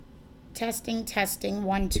Testing, testing,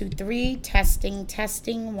 1, 2, 3. Testing,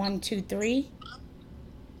 testing, 1, 2, 3.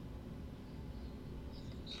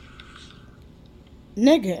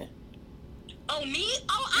 Nigga. Oh, me?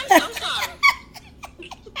 Oh, I'm so sorry.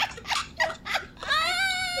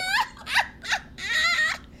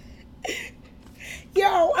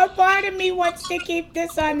 Yo, a part of me wants to keep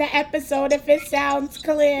this on the episode if it sounds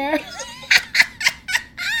clear.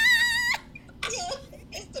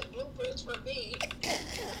 It's the bloopers for me.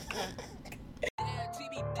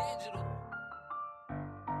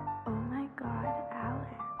 Oh my god,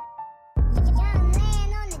 Alex. Young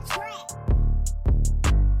man on the track.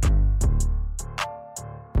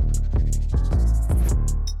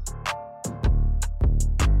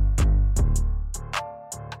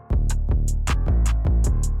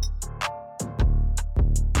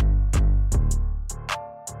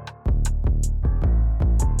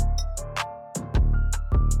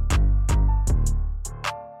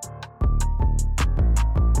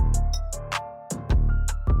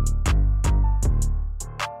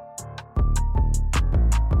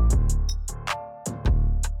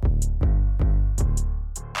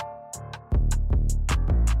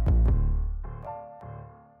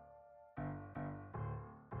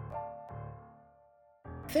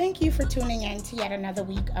 Thank you for tuning in to yet another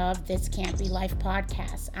week of This Can't Be Life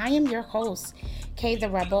podcast. I am your host, Kay the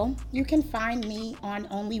Rebel. You can find me on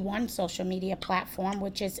only one social media platform,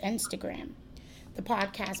 which is Instagram. The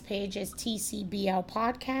podcast page is TCBL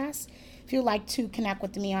Podcast. If you'd like to connect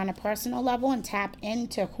with me on a personal level and tap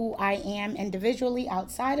into who I am individually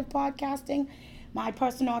outside of podcasting, my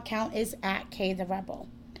personal account is at Kay the Rebel.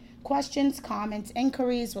 Questions, comments,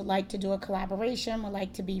 inquiries, would like to do a collaboration, would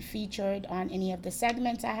like to be featured on any of the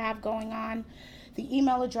segments I have going on. The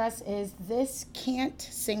email address is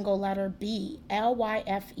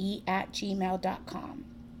thiscan'tSingleletterBLYFE@gmail.com.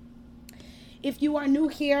 If you are new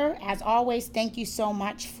here, as always, thank you so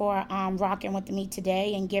much for rocking with me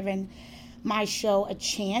today and giving my show a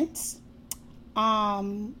chance.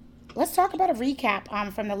 Let's talk about a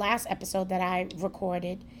recap from the last episode that I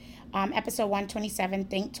recorded. Episode 127,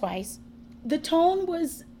 Think Twice. The tone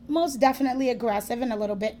was most definitely aggressive and a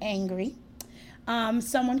little bit angry.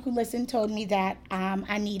 Someone who listened told me that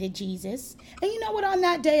I needed Jesus. And you know what? On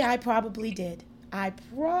that day, I probably did. I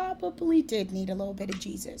probably did need a little bit of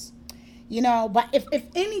Jesus. You know, but if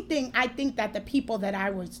anything, I think that the people that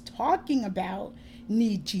I was talking about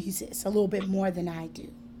need Jesus a little bit more than I do.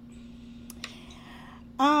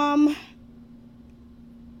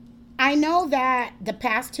 I know that the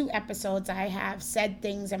past two episodes I have said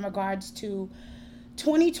things in regards to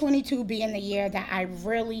 2022 being the year that I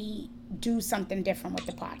really do something different with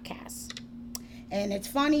the podcast. And it's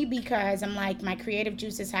funny because I'm like, my creative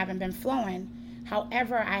juices haven't been flowing.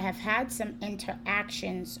 However, I have had some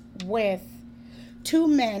interactions with two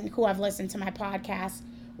men who have listened to my podcast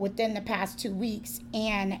within the past 2 weeks,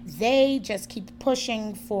 and they just keep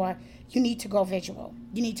pushing for, you need to go visual.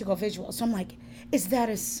 You need to go visual. So I'm like, is that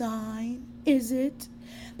a sign? Is it?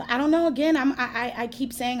 But I don't know. Again, I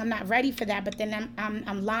keep saying I'm not ready for that, but then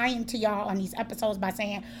I'm lying to y'all on these episodes by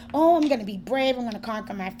saying, oh, I'm gonna be brave. I'm gonna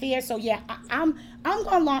conquer my fear. So yeah, I'm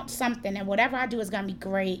gonna launch something, and whatever I do is gonna be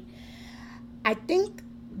great. I think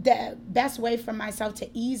the best way for myself to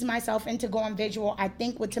ease myself into going visual, I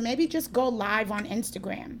think, would to maybe just go live on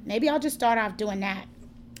Instagram. Maybe I'll just start off doing that.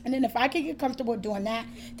 And then if I can get comfortable doing that,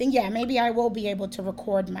 then yeah, maybe I will be able to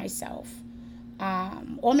record myself.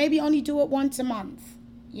 Or maybe only do it once a month.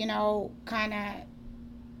 You know, kind of...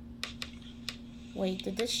 Wait,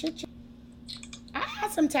 did this shit... I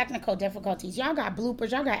had some technical difficulties. Y'all got bloopers.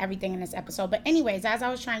 Y'all got everything in this episode. But anyways, as I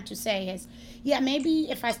was trying to say is, yeah, maybe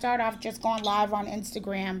if I start off just going live on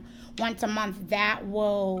Instagram once a month, that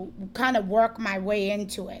will kind of work my way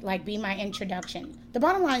into it, like be my introduction. The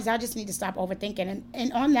bottom line is I just need to stop overthinking.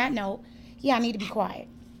 And on that note, yeah, I need to be quiet.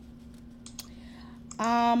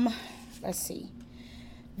 Let's see.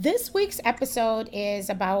 This week's episode is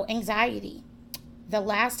about anxiety. The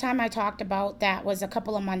last time I talked about that was a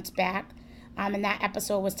couple of months back. And that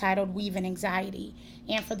episode was titled Weaving Anxiety.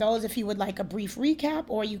 And for those, if you would like a brief recap,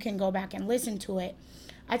 or you can go back and listen to it,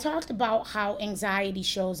 I talked about how anxiety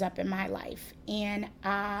shows up in my life. And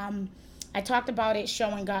I talked about it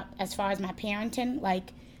showing up as far as my parenting,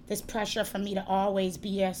 like this pressure for me to always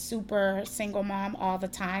be a super single mom all the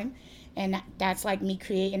time. And that's like me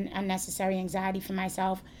creating unnecessary anxiety for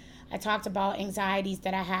myself. I talked about anxieties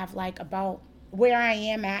that I have, like about where I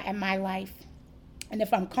am at in my life. And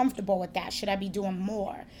if I'm comfortable with that, should I be doing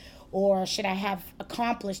more? Or should I have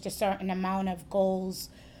accomplished a certain amount of goals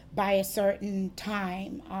by a certain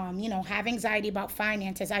time? Have anxiety about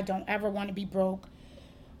finances. I don't ever want to be broke.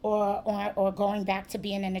 or going back to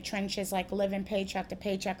being in the trenches, like living paycheck to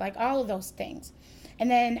paycheck, like all of those things. And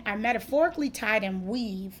then I metaphorically tied in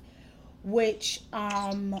weave, which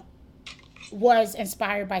was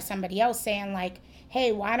inspired by somebody else saying like,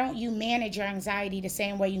 hey, why don't you manage your anxiety the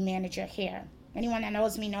same way you manage your hair? Anyone that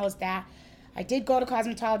knows me knows that I did go to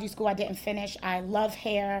cosmetology school. I didn't finish. I love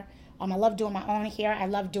hair. I love doing my own hair. I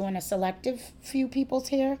love doing a selective few people's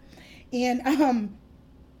hair. And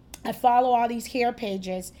I follow all these hair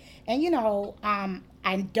pages. And,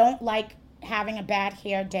 I don't like having a bad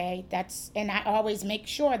hair day. And I always make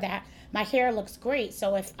sure that my hair looks great.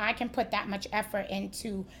 So if I can put that much effort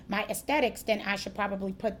into my aesthetics, then I should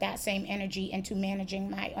probably put that same energy into managing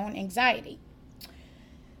my own anxiety.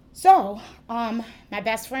 So my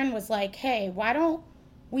best friend was like, hey, why don't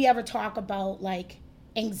we ever talk about like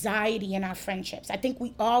anxiety in our friendships? I think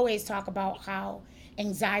we always talk about how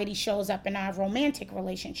anxiety shows up in our romantic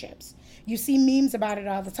relationships. You see memes about it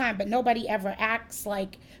all the time, but nobody ever acts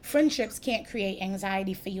like friendships can't create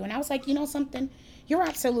anxiety for you. And I was like, you know something? You're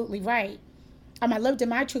absolutely right. I lived in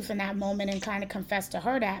my truth in that moment and kind of confessed to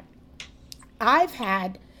her that I've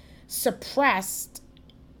had suppressed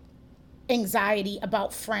anxiety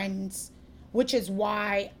about friends, which is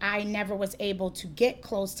why I never was able to get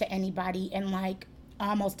close to anybody in like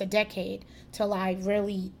almost a decade till I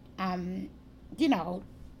really, the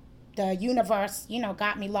universe,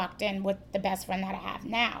 got me locked in with the best friend that I have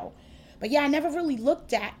now. But yeah, I never really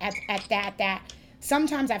looked at that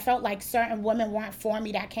sometimes I felt like certain women weren't for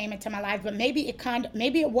me that came into my life, but maybe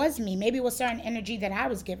it was me. Maybe it was certain energy that I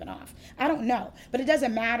was giving off. I don't know, but it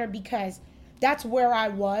doesn't matter because that's where I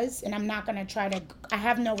was, and I'm not going to I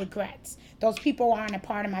have no regrets. Those people aren't a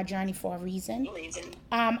part of my journey for a reason.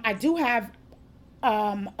 I do have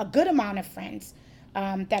a good amount of friends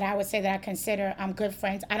that I would say that I consider good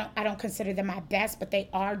friends. I don't consider them my best, but they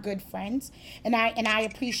are good friends, and I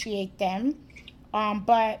appreciate them.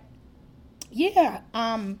 But yeah,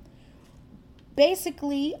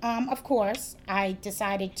 basically, of course, I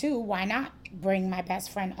decided to, why not bring my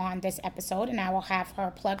best friend on this episode, and I will have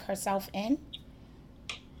her plug herself in.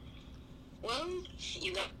 Well,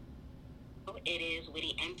 it is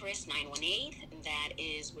Witty Empress 918. That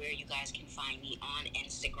is where you guys can find me on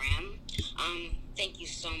Instagram. Thank you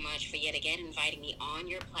so much for yet again inviting me on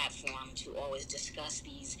your platform to always discuss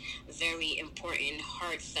these very important,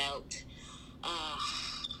 heartfelt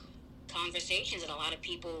conversations that a lot of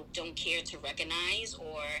people don't care to recognize,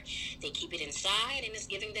 or they keep it inside and it's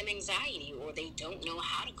giving them anxiety, or they don't know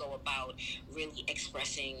how to go about really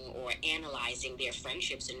expressing or analyzing their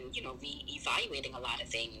friendships and re-evaluating a lot of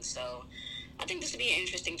things. So I think this would be an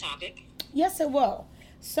interesting topic. Yes, it will.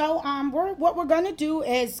 So what we're going to do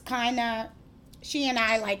is kind of, she and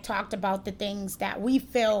I talked about the things that we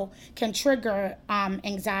feel can trigger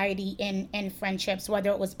anxiety in friendships, whether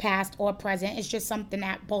it was past or present. It's just something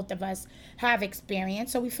that both of us have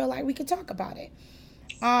experienced, so we feel like we could talk about it.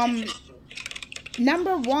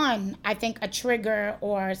 Number one, I think a trigger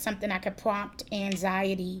or something that could prompt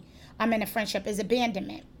anxiety in a friendship is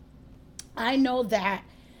abandonment. I know that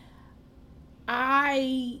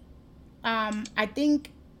I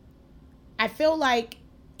feel like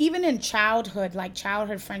even in childhood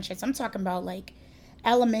friendships, I'm talking about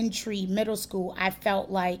elementary, middle school, I felt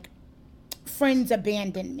like friends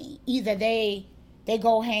abandoned me. Either they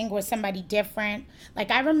go hang with somebody different.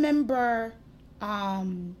 I remember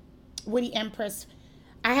Witty Empress,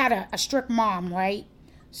 I had a strict mom, right?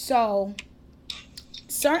 So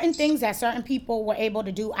certain things that certain people were able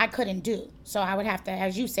to do, I couldn't do. So I would have to,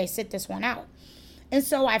 as you say, sit this one out. And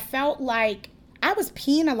so I felt like I was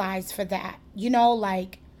penalized for that,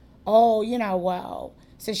 well,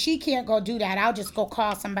 since she can't go do that, I'll just go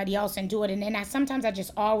call somebody else and do it. And then sometimes I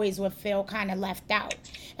just always would feel kind of left out.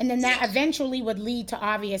 And then that eventually would lead to,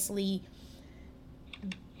 obviously,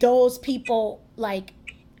 those people,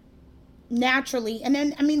 naturally. And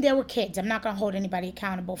then, there were kids. I'm not going to hold anybody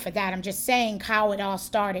accountable for that. I'm just saying how it all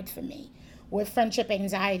started for me with friendship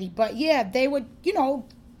anxiety. But, yeah, they would,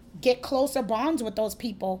 get closer bonds with those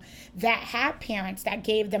people that had parents that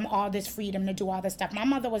gave them all this freedom to do all this stuff. My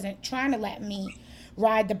mother wasn't trying to let me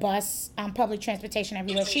ride the bus, public transportation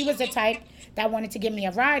everywhere. She was the type that wanted to give me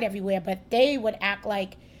a ride everywhere, but they would act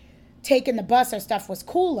like taking the bus or stuff was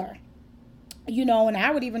cooler. And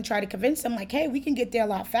I would even try to convince them, hey, we can get there a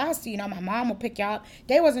lot faster. My mom will pick you up.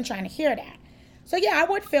 They wasn't trying to hear that. So, yeah, I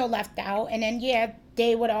would feel left out. And then, yeah,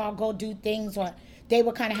 they would all go do things, or they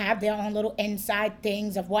would kind of have their own little inside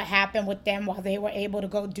things of what happened with them while they were able to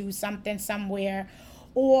go do something somewhere.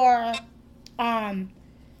 Or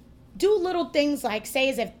do little things like, say,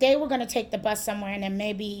 as if they were going to take the bus somewhere, and then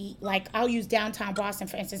maybe, like, I'll use downtown Boston,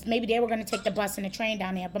 for instance. Maybe they were going to take the bus and the train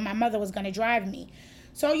down there, but my mother was going to drive me.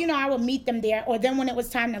 So, you know, I would meet them there. Or then when it was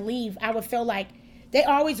time to leave, I would feel like they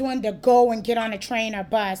always wanted to go and get on a train or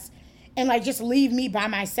bus and, like, just leave me by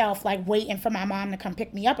myself, like, waiting for my mom to come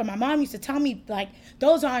pick me up. And my mom used to tell me, like,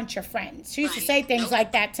 those aren't your friends. She used to say things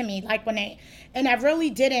like that to me, like, and I really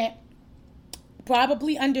didn't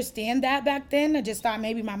probably understand that back then. I just thought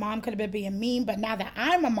maybe my mom could have been being mean. But now that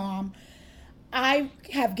I'm a mom, I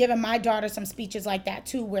have given my daughter some speeches like that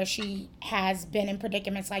too, where she has been in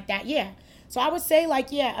predicaments like that. Yeah. So I would say,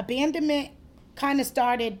 like, yeah, abandonment kind of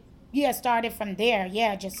started from there.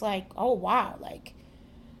 Yeah, just like, oh, wow, like,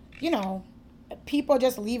 you know, people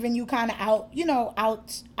just leaving you kind of out, you know,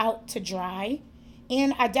 out to dry.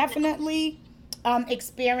 And I definitely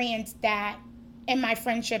experienced that in my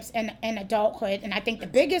friendships in adulthood. And I think the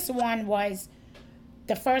biggest one was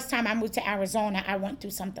the first time I moved to Arizona, I went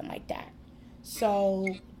through something like that. So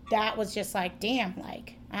that was just like, damn,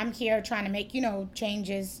 like, I'm here trying to make, you know,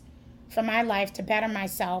 changes for my life to better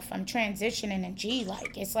myself. I'm transitioning, and gee,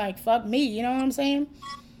 like, it's like, fuck me, you know what I'm saying?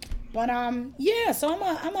 But yeah, so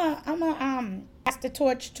I'm a pass the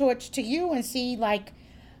torch to you and see, like,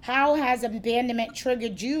 how has abandonment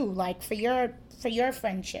triggered you, like, for your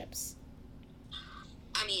friendships?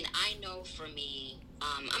 I mean, I know for me,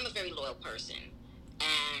 I'm a very loyal person,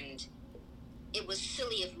 and it was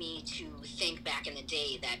silly of me to think back in the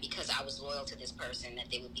day that because I was loyal to this person that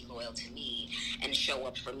they would be loyal to me and show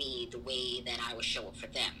up for me the way that I would show up for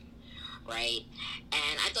them, right?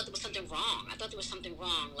 And I thought there was something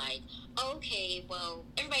wrong. Like, okay, well,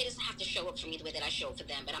 everybody doesn't have to show up for me the way that I show up for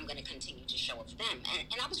them, but I'm going to continue to show up for them.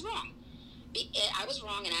 And I was wrong. I was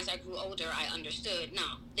wrong, and as I grew older, I understood, no,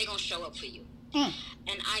 they're going to show up for you.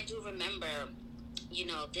 And I do remember, you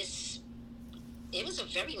know, it was a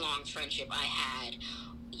very long friendship I had,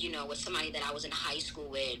 you know, with somebody that I was in high school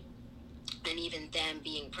with, and even them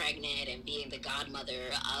being pregnant and being the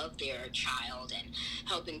godmother of their child and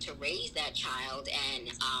helping to raise that child.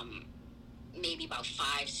 And maybe about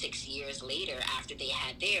 5-6 years later, after they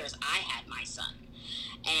had theirs, I had my son.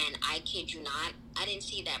 And I kid you not, I didn't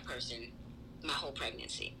see that person my whole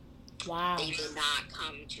pregnancy. Wow. They did not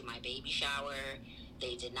come to my baby shower.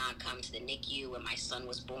 They did not come to the NICU when my son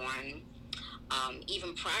was born.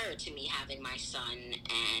 Even prior to me having my son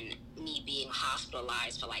and me being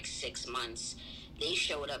hospitalized for like 6 months, they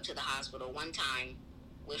showed up to the hospital one time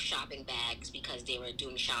with shopping bags because they were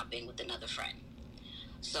doing shopping with another friend.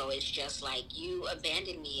 So it's just like, you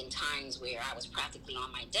abandoned me in times where I was practically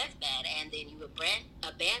on my deathbed, and then you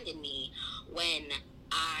abandoned me when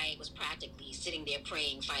I was practically sitting there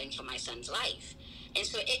praying, fighting for my son's life. And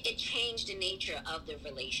so it changed the nature of the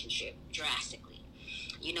relationship drastically,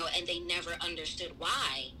 you know, and they never understood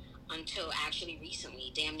why until actually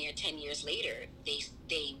recently, damn near 10 years later,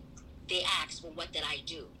 they asked, well, what did I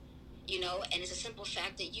do? You know, and it's a simple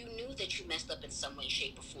fact that you knew that you messed up in some way,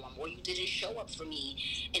 shape, or form, or you didn't show up for me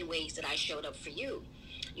in ways that I showed up for you.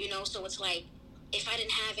 You know, so it's like, if I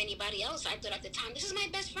didn't have anybody else, I thought at the time, this is my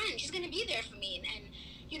best friend. She's going to be there for me. And,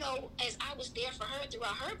 you know, as I was there for her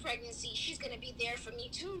throughout her pregnancy, she's going to be there for me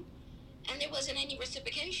too. And there wasn't any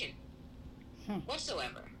reciprocation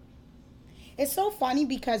whatsoever. It's so funny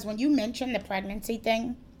because when you mentioned the pregnancy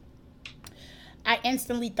thing, I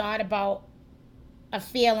instantly thought about a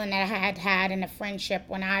feeling that I had in a friendship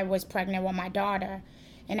when I was pregnant with my daughter.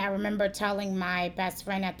 And I remember telling my best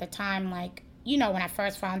friend at the time, like, you know, when I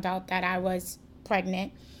first found out that I was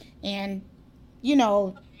pregnant and, you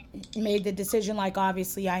know, made the decision, like,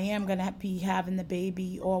 obviously I am going to be having the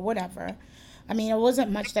baby or whatever. I mean, it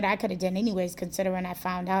wasn't much that I could have done anyways, considering I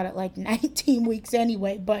found out at like 19 weeks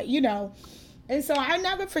anyway, but, you know. And so I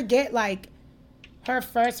never forget, like, her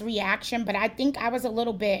first reaction, but I think I was a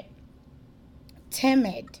little bit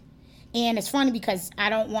timid. And it's funny because I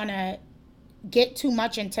don't want to get too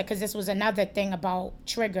much into, because this was another thing about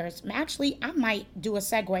triggers. Actually, I might do a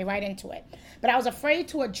segue right into it. But I was afraid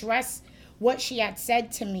to address what she had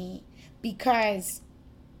said to me because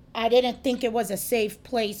I didn't think it was a safe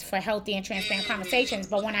place for healthy and transparent conversations.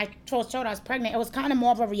 But when I told her I was pregnant, it was kind of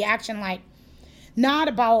more of a reaction, like, not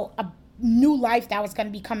about a new life that was going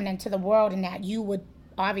to be coming into the world and that you would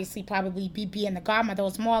obviously probably be being the godmother. It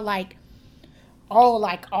was more like,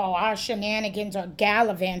 our shenanigans or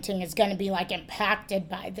gallivanting is going to be, like, impacted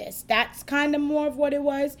by this. That's kind of more of what it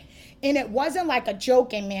was. And it wasn't like a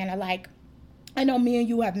joking manner. Like, I know me and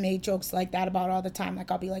you have made jokes like that about all the time.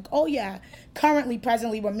 Like, I'll be like, oh, yeah,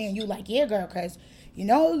 presently with me and you, like, yeah, girl, because, you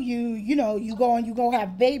know, you go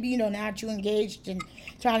have baby, you know, now that you engaged and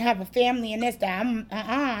trying to have a family and this, that,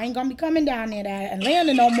 I ain't gonna be coming down there to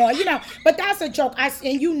Atlanta no more, you know. But that's a joke.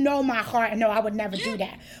 And you know my heart, I know I would never do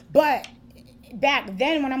that. But back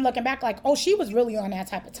then, when I'm looking back, like, oh, she was really on that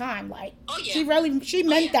type of time. Like, she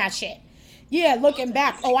meant that shit. Yeah, looking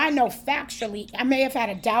back, I know factually, I may have had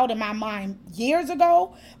a doubt in my mind years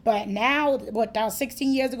ago, but now, that was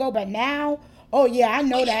 16 years ago, but now, I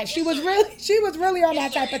know that she was really on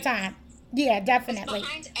that type of time. Yeah, definitely.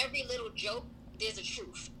 Behind every little joke, there's a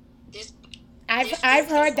truth. I've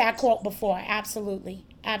heard that quote before. Absolutely.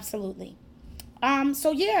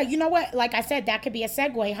 So yeah, you know what? Like I said, that could be a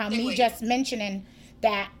segue. How me just mentioning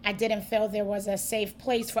that I didn't feel there was a safe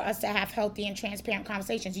place for us to have healthy and transparent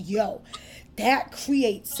conversations. Yo, that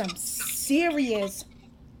creates some serious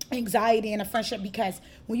anxiety in a friendship, because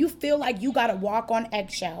when you feel like you got to walk on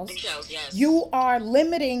eggshells, yes. You are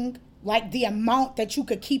limiting like the amount that you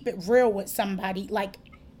could keep it real with somebody. Like,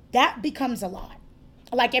 that becomes a lot.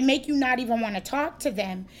 Like, it make you not even want to talk to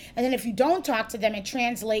them. And then if you don't talk to them, it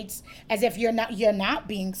translates as if you're not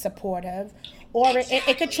being supportive. Or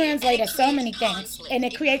it could translate as so many things. And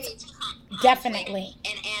it creates definitely.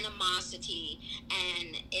 And animosity.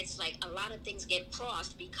 And it's like a lot of things get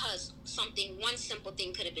crossed because one simple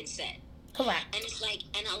thing could have been said. Correct. And it's like,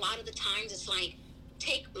 and a lot of the times it's like,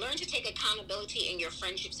 learn to take accountability in your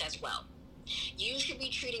friendships as well. You should be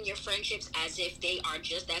treating your friendships as if they are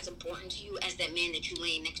just as important to you as that man that you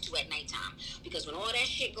laying next to at nighttime. Because when all that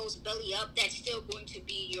shit goes belly up, that's still going to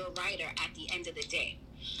be your rider at the end of the day.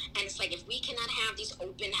 And it's like, if we cannot have these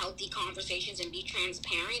open, healthy conversations and be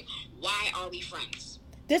transparent, why are we friends?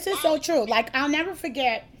 This is so true. Like, I'll never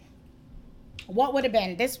forget what would have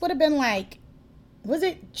been. This would have been like,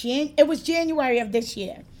 it was January of this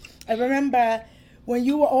year. I remember when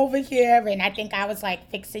you were over here, and I think I was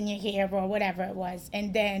like fixing your hair or whatever it was.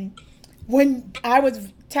 And then when I was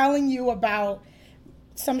telling you about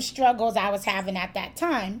some struggles I was having at that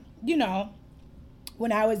time, you know,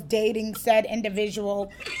 when I was dating said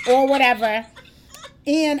individual or whatever.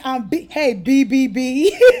 And hey, BBB.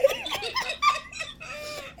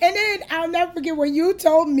 And then I'll never forget when you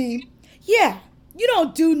told me, yeah, you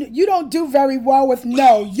don't do very well with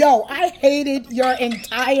no. Yo, I hated your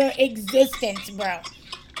entire existence, bro.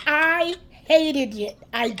 I hated it.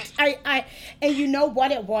 I and you know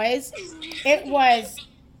what it was? It was,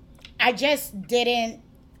 I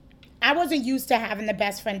wasn't used to having the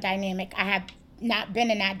best friend dynamic. I have not been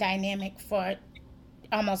in that dynamic for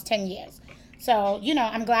almost 10 years. So, you know,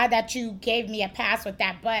 I'm glad that you gave me a pass with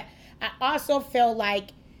that. But I also feel like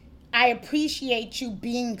I appreciate you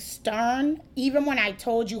being stern, even when I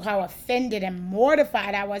told you how offended and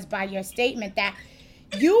mortified I was by your statement, that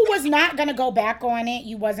you was not going to go back on it.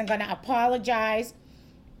 You wasn't going to apologize.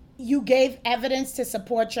 You gave evidence to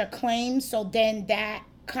support your claims, so then that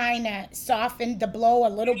kind of softened the blow a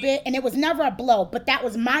little bit. And it was never a blow, but that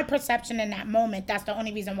was my perception in that moment. That's the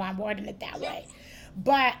only reason why I'm wording it that way.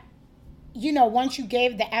 But, you know, once you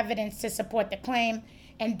gave the evidence to support the claim,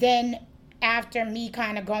 and then after me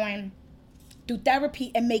kind of going through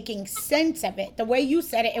therapy and making sense of it, the way you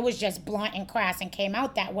said it, it was just blunt and crass and came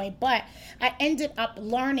out that way. But I ended up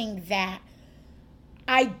learning that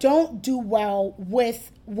I don't do well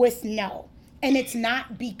with no. And it's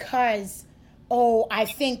not because, I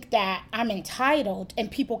think that I'm entitled and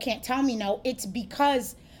people can't tell me no. It's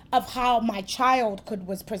because of how my childhood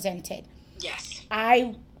was presented. Yes.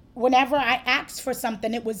 Whenever I asked for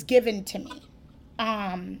something, it was given to me.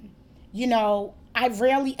 You know, I've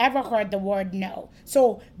rarely ever heard the word no.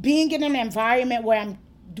 So being in an environment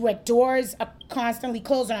where doors are constantly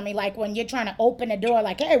closing on me, like when you're trying to open a door,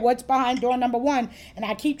 like, hey, what's behind door number 1? And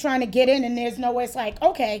I keep trying to get in and there's no way. It's like,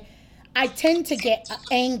 okay, I tend to get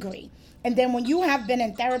angry. And then when you have been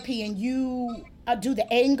in therapy and you do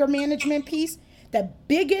the anger management piece, the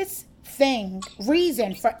biggest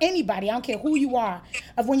reason for anybody, I don't care who you are,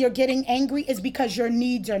 of when you're getting angry is because your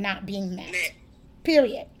needs are not being met.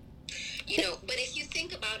 Period. You know, but if you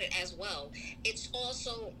think about it as well, it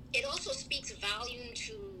also speaks volume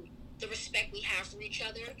to the respect we have for each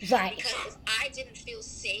other. Right. Because I didn't feel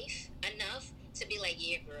safe enough to be like,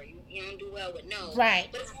 yeah, girl, you don't do well with no. Right.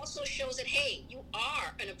 But it also shows that, hey, you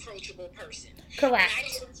are an approachable person. Correct. And I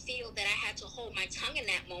didn't feel that I had to hold my tongue in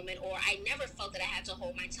that moment, or I never felt that I had to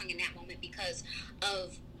hold my tongue in that moment because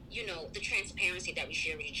of, you know, the transparency that we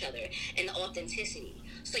share with each other and the authenticity.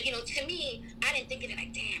 So, you know, to me, I didn't think of it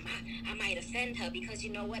like, damn, I might offend her, because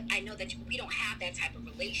you know what? I know that we don't have that type of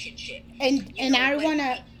relationship. And I want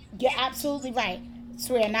to, you're absolutely right.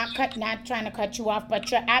 Swear, not trying to cut you off, but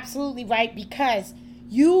you're absolutely right, because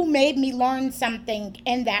you made me learn something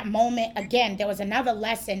in that moment. Again, there was another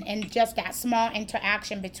lesson in just that small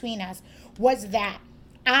interaction between us, was that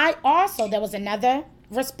there was another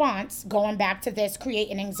response going back to this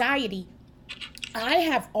creating anxiety. I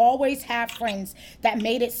have always had friends that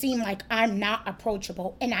made it seem like I'm not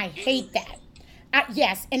approachable, and I hate that.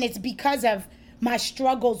 Yes, and it's because of my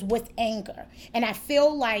struggles with anger. And I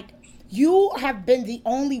feel like you have been the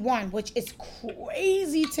only one, which is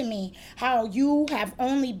crazy to me, how you have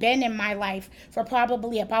only been in my life for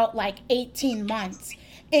probably about like 18 months,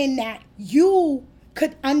 in that you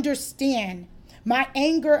could understand my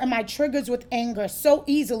anger and my triggers with anger so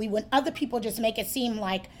easily when other people just make it seem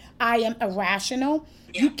like I am irrational.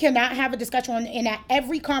 Yeah. You cannot have a discussion in that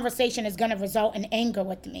every conversation is going to result in anger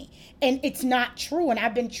with me. And it's not true. And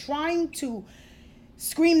I've been trying to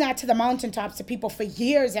scream that to the mountaintops to people for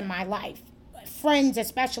years in my life. Friends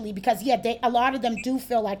especially, because a lot of them do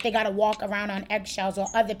feel like they got to walk around on eggshells, or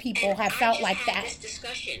other people have felt like that. This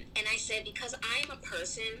discussion, and I said, because I'm a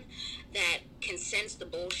person that can sense the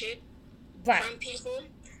bullshit from people,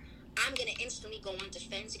 I'm going to instantly go on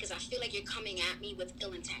defense because I feel like you're coming at me with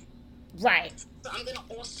ill intent. Right. So I'm going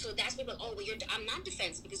to also, so that's people, I'm not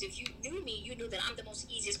defensive, because if you knew me, you knew that I'm the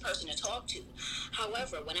most easiest person to talk to.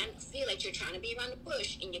 However, when I feel like you're trying to be around the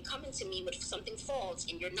bush and you're coming to me with something false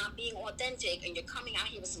and you're not being authentic and you're coming out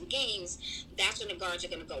here with some games, that's when the guards are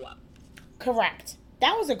going to go up. Correct.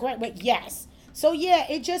 That was a great way. Yes. So yeah,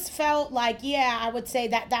 it just felt like, I would say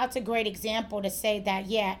that's a great example to say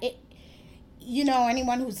that,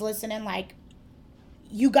 anyone who's listening, like,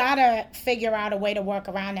 you gotta figure out a way to work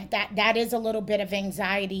around it. That is a little bit of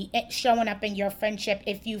anxiety showing up in your friendship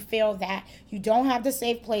if you feel that you don't have the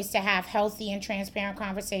safe place to have healthy and transparent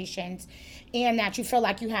conversations, and that you feel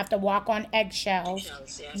like you have to walk on eggshells.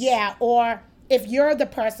 Yes. Yeah, or if you're the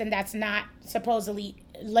person that's not supposedly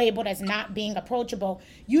labeled as not being approachable,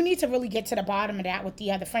 you need to really get to the bottom of that with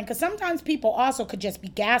the other friend, because sometimes people also could just be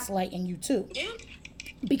gaslighting you too. Yeah.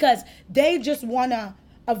 Because they just want to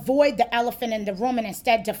avoid the elephant in the room and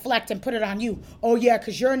instead deflect and put it on you. Oh, yeah,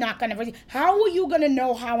 because you're not going to... How are you going to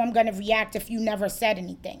know how I'm going to react if you never said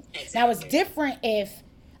anything? Exactly. Now, it's different if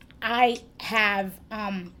I have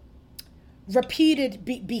repeated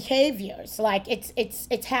behaviors. Like,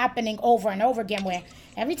 it's happening over and over again, where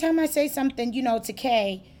every time I say something, to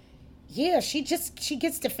Kay, she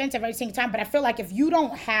gets defensive every single time. But I feel like if you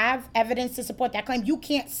don't have evidence to support that claim, you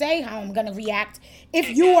can't say how I'm going to react. If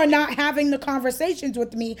you are not having the conversations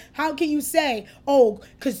with me, how can you say,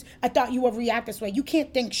 because I thought you would react this way? You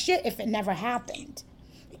can't think shit if it never happened.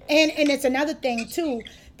 And it's another thing, too,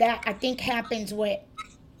 that I think happens with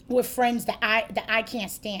friends that I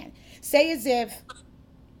can't stand. Say as if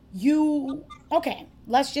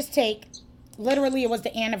let's just take, literally it was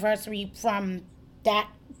the anniversary from that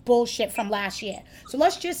bullshit from last year. So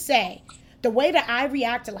let's just say the way that I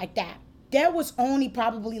reacted like that, there was only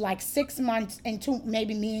probably like 6 months into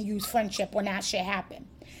maybe me and you's friendship when that shit happened.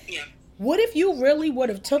 Yeah. What if you really would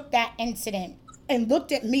have took that incident and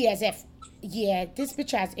looked at me as if, this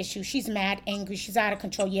bitch has issues. She's mad, angry. She's out of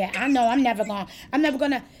control. Yeah, I know. I'm never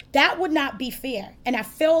gonna. That would not be fair. And I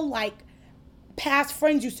feel like past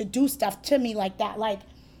friends used to do stuff to me like that. Like,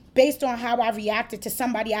 based on how I reacted to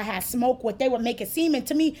somebody I had smoke with, they would make it seem. And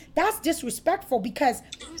to me, that's disrespectful, because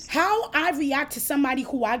how I react to somebody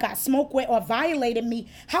who I got smoke with or violated me,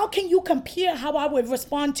 how can you compare how I would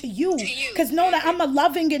respond to you? Because know that I'm a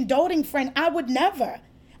loving and doting friend. I would never.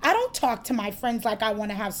 I don't talk to my friends like I want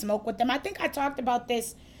to have smoke with them. I think I talked about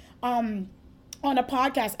this on a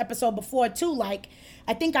podcast episode before too. Like,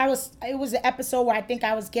 it was an episode where I think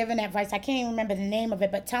I was giving advice. I can't even remember the name of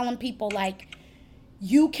it, but telling people, like,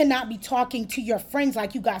 you cannot be talking to your friends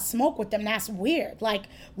like you got smoke with them. That's weird. Like,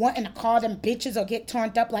 wanting to call them bitches or get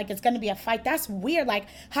turned up like it's going to be a fight. That's weird. Like,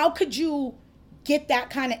 how could you get that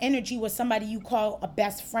kind of energy with somebody you call a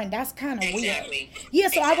best friend? That's kind of weird. Yeah,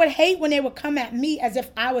 so I would hate when they would come at me as if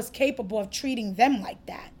I was capable of treating them like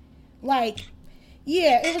that. Like,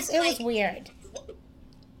 it was weird.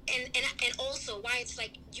 And also why it's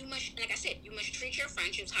like, you must, like I said, you must treat your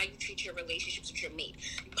friendships how you treat your relationships with your mate.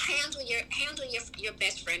 Handle your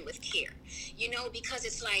best friend with care, because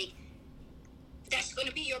it's like, that's going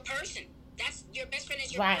to be your person. That's your best friend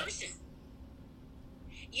is your person.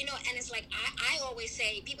 And it's like, I always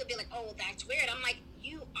say, people be like, oh, that's weird. I'm like,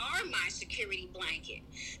 you are my security blanket.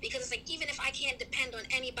 Because it's like, even if I can't depend on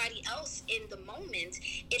anybody else in the moment,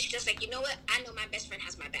 it's just like, you know what? I know my best friend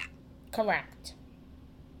has my back. Correct.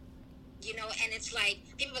 And it's like,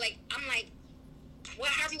 people are like, I'm like,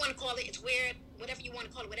 however you want to call it, it's weird, whatever you want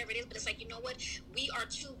to call it, whatever it is. But it's like, you know what? We are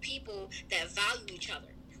two people that value each other.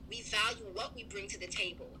 We value what we bring to the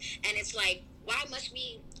table. And it's like, Why must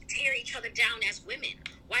we tear each other down as women?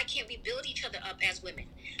 Why can't we build each other up as women?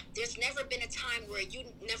 There's never been a time where you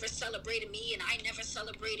never celebrated me and I never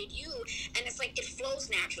celebrated you. And it's like it flows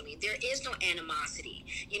naturally. There is no animosity,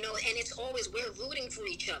 you know, and it's always we're rooting for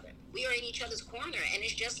each other. We are in each other's corner. And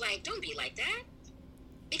it's just like, don't be like that.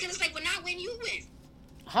 Because it's like when I win, you win.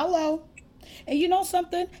 Hello. And you know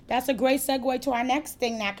something? That's a great segue to our next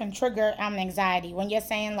thing that can trigger anxiety. When you're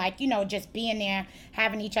saying, like, you know, just being there,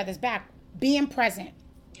 having each other's back, being present.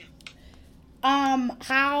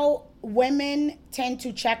 How women tend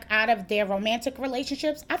to check out of their romantic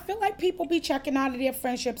relationships. I feel like people be checking out of their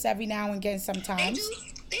friendships every now and again sometimes.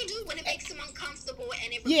 They do when it makes them uncomfortable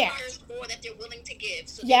and it requires more that they're willing to give.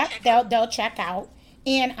 So they'll check out.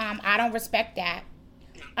 And I don't respect that.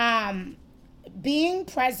 Being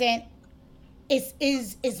present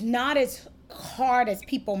is not as hard as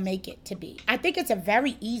people make it to be. I think it's a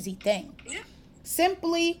very easy thing. Yeah.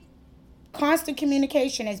 Simply constant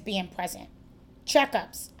communication is being present.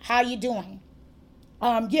 Checkups, how you doing?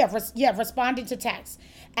 Responding to texts,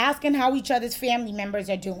 asking how each other's family members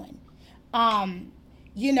are doing. What's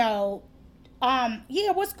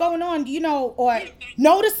going on? You know, or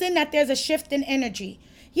noticing that there's a shift in energy.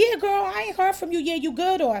 Yeah, girl, I ain't heard from you. Yeah, you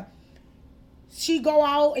good? Or she go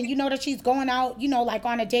out and you know that she's going out, you know, like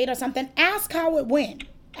on a date or something. Ask how it went.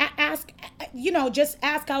 Just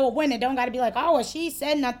ask how it went. It don't got to be like, oh, well, she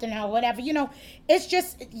said nothing or whatever. You know, it's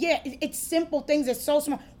just, it's simple things. It's so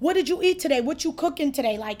small. What did you eat today? What you cooking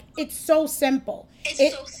today? Like, it's so simple.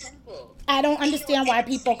 It's so simple. I don't understand why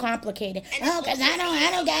people complicate it. Oh, because I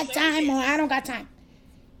don't got time, or I don't got time.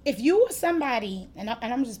 If you are somebody, and I'm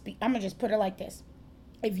gonna just put it like this.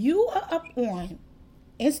 If you are up on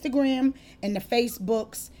Instagram and the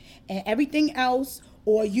Facebooks and everything else,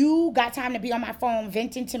 or you got time to be on my phone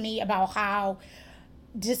venting to me about how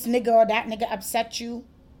this nigga or that nigga upset you,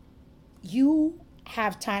 you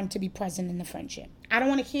have time to be present in the friendship. I don't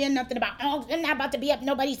want to hear nothing about, oh, I'm not about to be up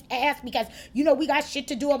nobody's ass because, you know, we got shit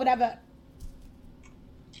to do or whatever.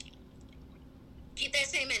 Keep that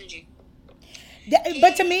same energy.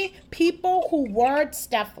 But to me, people who word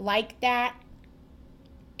stuff like that,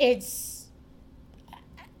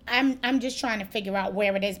 I'm just trying to figure out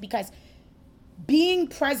where it is, because being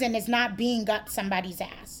present is not being up somebody's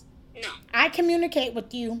ass. No. I communicate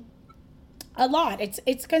with you a lot.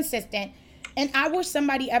 It's consistent. And I wish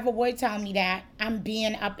somebody ever would tell me that I'm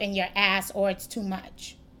being up in your ass or it's too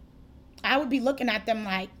much. I would be looking at them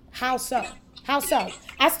like, how so? How so?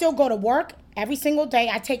 I still go to work every single day.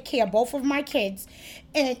 I take care of both of my kids.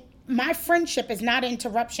 And my friendship is not an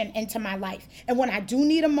interruption into my life. And when I do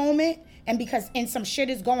need a moment, and because some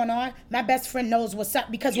shit is going on, my best friend knows what's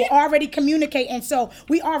up because we're already communicating. So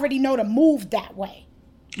we already know to move that way.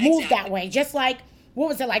 Move that way. Just like, what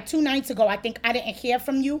was it, like 2 nights ago, I think I didn't hear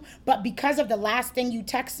from you. But because of the last thing you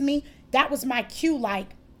texted me, that was my cue, like,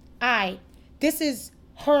 this is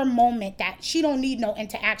her moment that she don't need no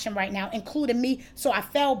interaction right now, including me. So I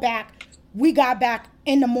fell back. We got back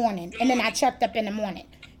in the morning. And then I checked up in the morning.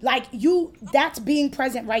 Like, that's being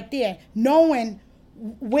present right there. Knowing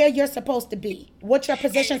where you're supposed to be, what your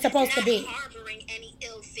position's supposed to be. Not harboring any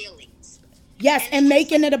ill feelings. Yes, and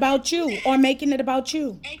making it about you, or making it about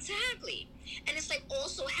you. Exactly. And it's like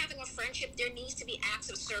also having a friendship, there needs to be acts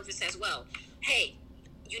of service as well. Hey,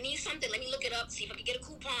 you need something, let me look it up, see if I can get a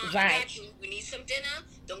coupon. Right. I got you. You need some dinner?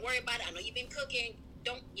 Don't worry about it. I know you've been cooking.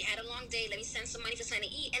 You had a long day. Let me send some money for something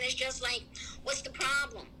to eat. And it's just like, what's the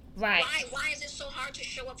problem? Right. Why is it so hard to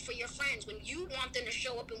show up for your friends when you want them to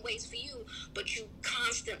show up in ways for you, but you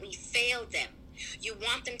constantly fail them? You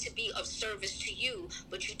want them to be of service to you,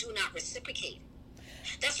 but you do not reciprocate.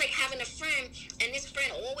 That's like having a friend, and this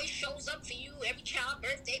friend always shows up for you every child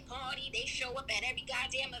birthday party. They show up at every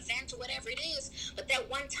goddamn event or whatever it is. But that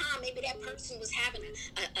one time, maybe that person was having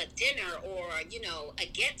a dinner or, you know, a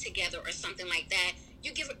get together or something like that.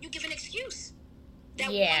 You give an excuse. That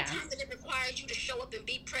one time that it required you to show up and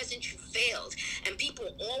be present, you failed. And people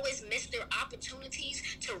always miss their opportunities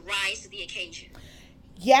to rise to the occasion.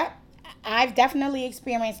 Yep, I've definitely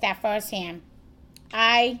experienced that firsthand.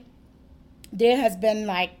 There has been,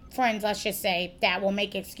 like, friends, let's just say, that will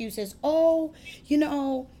make excuses. Oh, you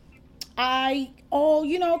know,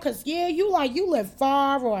 because, you live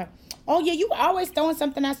far, or, oh, yeah, you always throwing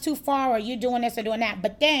something that's too far, or you doing this or doing that.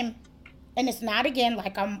 But then, and it's not, again,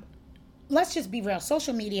 like, let's just be real.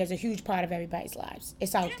 Social media is a huge part of everybody's lives.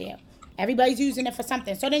 It's out there. Everybody's using it for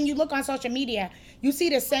something. So then you look on social media, you see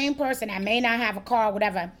the same person that may not have a car or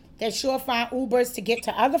whatever. They sure find Ubers to get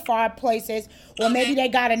to other far places. Or maybe they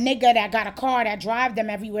got a nigga that got a car that drive them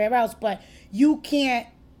everywhere else. But you can't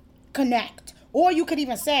connect. Or you could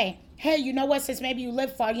even say, hey, you know what, since maybe you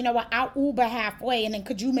live far, you know what, I'll Uber halfway, and then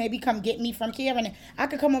could you maybe come get me from here, and then I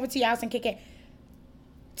could come over to your house and kick it.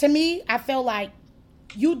 To me, I feel like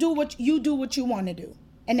you do what you want to do,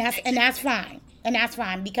 and that's fine,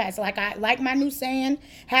 because like my new saying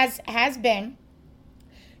has been,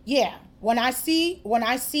 yeah, when I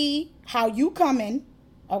see how you coming,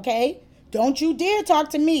 okay, don't you dare talk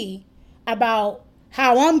to me about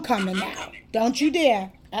how I'm coming now. Don't you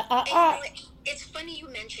dare. It's funny you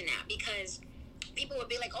mention that, because people would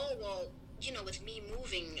be like, oh, well, with me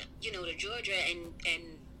moving, to Georgia and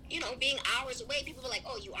being hours away, people were like,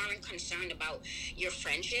 oh, you aren't concerned about your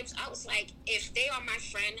friendships. I was like, if they are my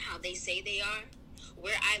friend, how they say they are,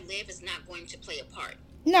 where I live is not going to play a part.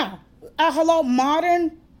 No. Hello,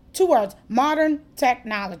 two words, modern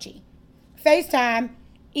technology. FaceTime,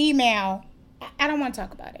 email. I don't want to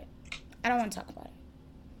talk about it.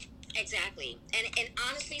 Exactly. And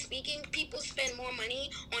honestly speaking, people spend more money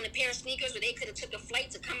on a pair of sneakers where they could have took a flight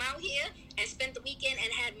to come out here and spent the weekend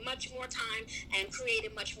and had much more time and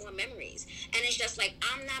created much more memories. And it's just like,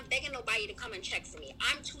 I'm not begging nobody to come and check for me.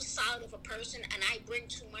 I'm too solid of a person, and I bring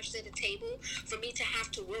too much to the table for me to have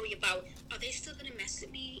to worry about, are they still going to mess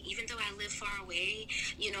with me even though I live far away?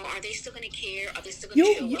 Are they still going to care? Are they still going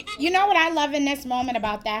to show up? You know what I love in this moment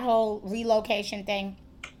about that whole relocation thing?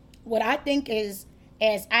 What I think is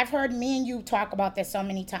I've heard me and you talk about this so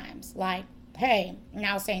many times. Like, hey, and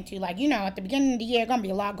I was saying to you, like, at the beginning of the year, going to be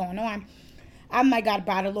a lot going on. I might got to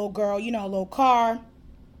buy the little girl, a little car,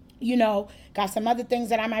 got some other things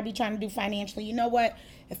that I might be trying to do financially. You know what?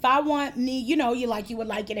 If I want me, you would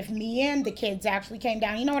like it if me and the kids actually came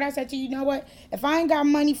down. You know what I said to you? You know what? If I ain't got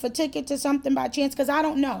money for tickets or something by chance, because I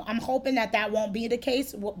don't know. I'm hoping that won't be the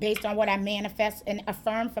case based on what I manifest and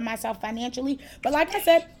affirm for myself financially. But like I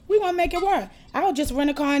said, we want to make it work. I'll just rent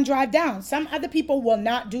a car and drive down. Some other people will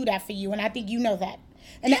not do that for you, and I think you know that.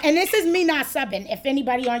 And this is me not subbing. If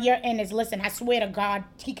anybody on your end is listening, I swear to God,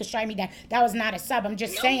 he could strike me that was not a sub. I'm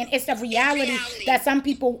just saying it's a reality that some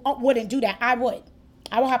people wouldn't do that. I would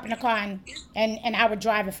hop in a car and I would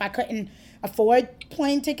drive if I couldn't afford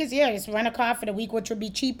plane tickets. Yeah, just rent a car for the week, which would be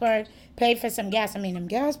cheaper, pay for some gas. I mean, them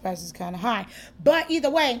gas prices kind of high. But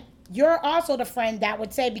either way, you're also the friend that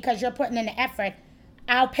would say, because you're putting in the effort,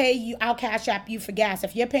 I'll pay you, I'll cash app you for gas.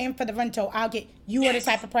 If you're paying for the rental, I'll get, you are the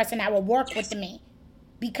type of person that will work with me.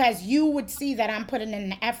 Because you would see that I'm putting in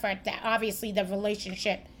the effort, that obviously the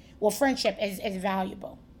relationship, friendship is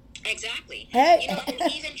valuable. Exactly. Hey. And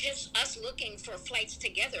even just us looking for flights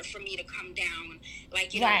together for me to come down,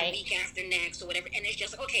 like, right. The week after next or whatever. And it's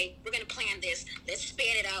just like, okay, we're going to plan this. Let's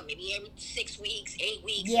span it out maybe every 6 weeks, 8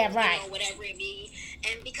 weeks. Yeah, or, right. Whatever it be.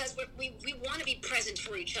 And because we want to be present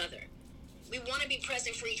for each other. We want to be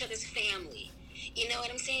present for each other's family. You know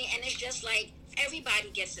what I'm saying? And it's just like, everybody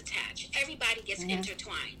gets attached. Everybody gets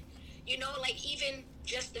intertwined. Like even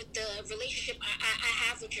just the relationship I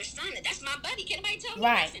have with your son. That's my buddy. Can anybody tell me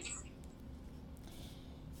nothing?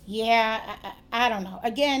 Yeah, I don't know.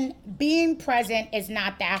 Again, being present is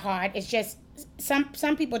not that hard. It's just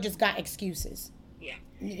some people just got excuses. Yeah.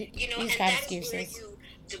 And that excuses. Is where you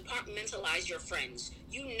departmentalize your friends.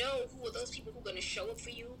 You know who are those people who are going to show up for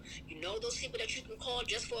you. You know those people that you can call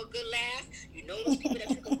just for a good laugh. You know those people that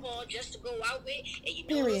you can call just to go out with. And you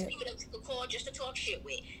know those people that you can call just to talk shit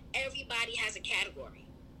with. Everybody has a category.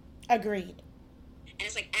 Agreed. And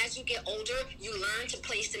it's like, as you get older, you learn to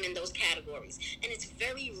place them in those categories. And it's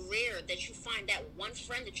very rare that you find that one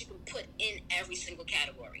friend that you can put in every single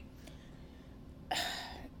category.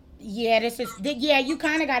 Yeah, you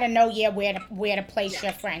kind of got to know where to place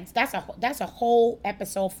your friends. That's a whole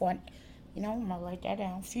episode for, I'm going to write that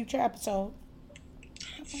down. Future episode.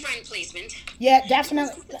 Friend placement. Yeah,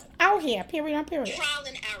 definitely. Out here, period on period. Trial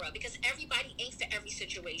and error, because everybody ain't for every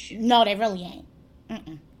situation. No, they really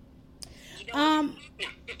ain't. No.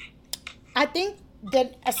 I think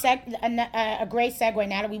that a great segue,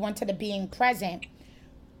 now that we went to the being present,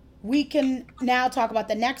 we can now talk about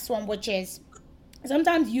the next one, which is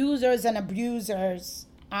sometimes users and abusers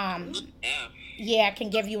can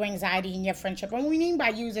give you anxiety in your friendship. What we mean by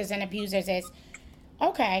users and abusers is,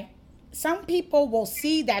 okay, some people will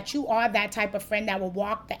see that you are that type of friend that will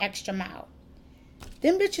walk the extra mile.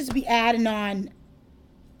 Them bitches be adding on,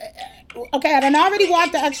 okay, I done already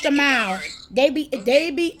walked the extra mile. They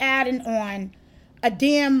be adding on a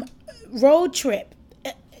damn road trip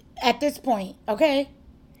at this point, okay?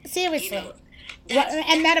 Seriously.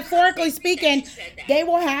 And metaphorically speaking, they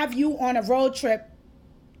will have you on a road trip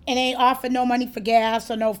and they ain't offer no money for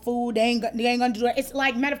gas or no food. They ain't gonna do it. It's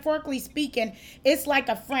like, metaphorically speaking, it's like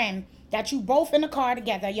a friend that you both in the car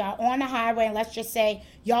together. Y'all on the highway, and let's just say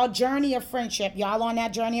y'all journey of friendship. Y'all on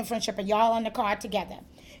that journey of friendship, and y'all in the car together.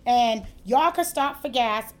 And y'all can stop for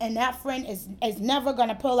gas, and that friend is never going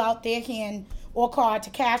to pull out their hand or card to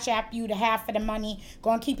cash app you the half of the money,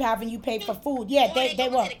 going to keep having you pay for food. Yeah, Or they go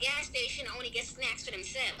will. to the gas station and only get snacks for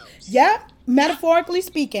themselves. Yep, metaphorically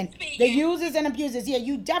speaking. The users and abusers. Yeah,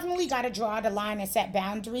 you definitely got to draw the line and set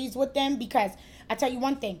boundaries with them, because I tell you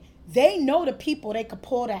one thing, they know the people they could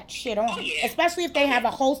pull that shit on. Oh, yeah. Especially if they have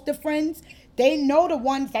a host of friends. They know the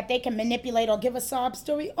ones that they can manipulate or give a sob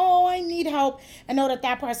story. Oh, I need help. And know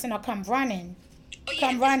that person will come running. Oh, yeah,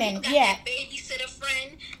 Come 'cause running, you got yeah. that babysitter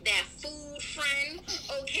friend, that food friend,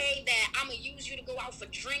 okay, that I'm going to use you to go out for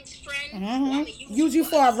drinks friend. Or I'ma Use you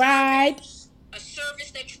for a ride. A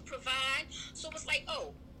service that you provide. So it's like,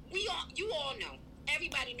 oh, you all know.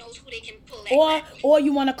 Everybody knows who they can pull that crap with. Or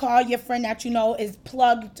you want to call your friend that you know is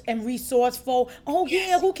plugged and resourceful. Oh, yeah,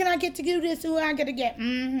 Yes. who can I get to do this? Who I got to get?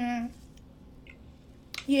 Mm-hmm.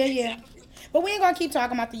 Yeah. But we ain't going to keep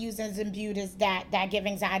talking about the users and abusers that give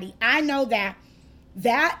anxiety. I know that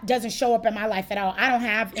doesn't show up in my life at all. I don't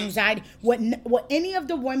have anxiety. What any of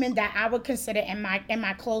the women that I would consider in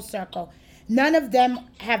my close circle, none of them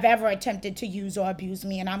have ever attempted to use or abuse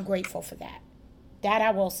me, and I'm grateful for that. That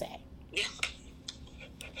I will say. Yeah.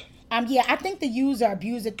 Yeah, I think the user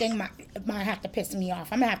abuser thing might have to piss me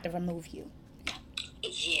off. I'm gonna have to remove you.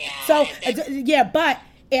 Yeah. So that's- but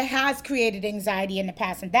it has created anxiety in the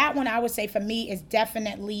past, and that one I would say for me is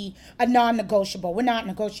definitely a non-negotiable. We're not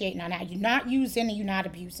negotiating on that. You're not using and you're not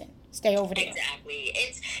abusing. Stay over there. Exactly.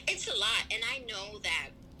 It's a lot, and I know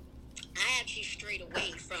that I actually strayed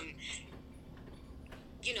away from,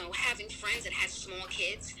 having friends that had small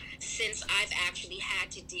kids, since I've actually had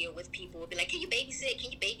to deal with people who would be like, can you babysit?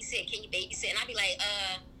 Can you babysit? Can you babysit? And I'd be like,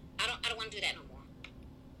 I don't want to do that no more.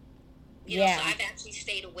 So I've actually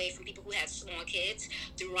stayed away from people who had small kids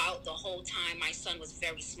throughout the whole time my son was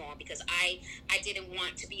very small, because I didn't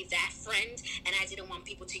want to be that friend, and I didn't want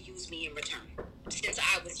people to use me in return, since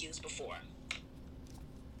I was used before.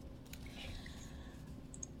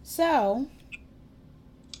 So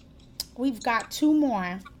we've got two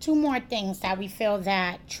more things that we feel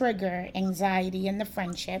that trigger anxiety in the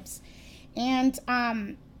friendships. And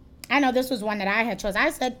I know this was one that I had chosen.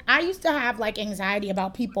 I said I used to have like anxiety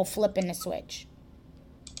about people flipping the switch.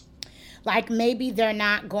 Like maybe they're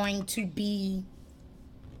not going to be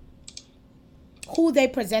who they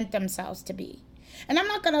present themselves to be. And I'm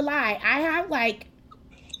not going to lie, I have like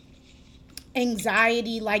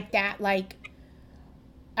anxiety like that, like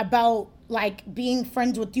about like being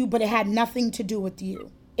friends with you, but it had nothing to do with you.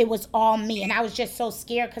 It was all me. And I was just so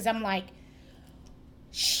scared, because I'm like,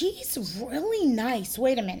 she's really nice.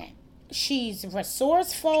 Wait a minute. She's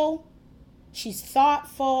resourceful. She's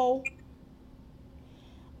thoughtful.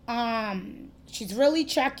 She's really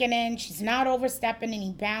checking in. She's not overstepping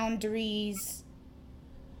any boundaries.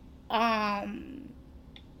 I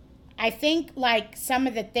think like some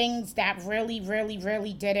of the things that really, really,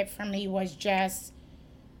 really did it for me was just,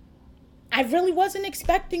 I really wasn't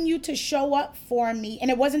expecting you to show up for me. And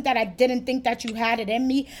it wasn't that I didn't think that you had it in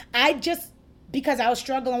me. Because I was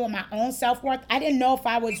struggling with my own self-worth, I didn't know if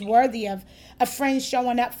I was worthy of a friend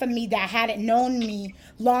showing up for me that hadn't known me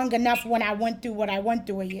long enough when I went through what I went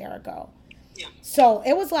through a year ago. Yeah. So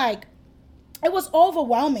it was like, it was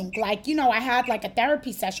overwhelming. Like, I had like a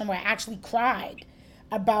therapy session where I actually cried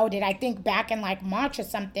about it, I think back in like March or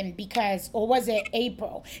something, or was it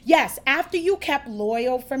April? Yes, after you kept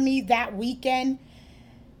loyal for me that weekend,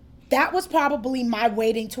 that was probably my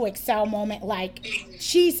waiting to excel moment. Like,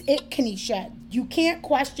 she's it, Kanisha. You can't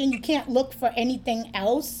question, you can't look for anything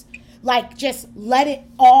else. Like, just let it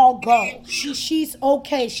all go. She's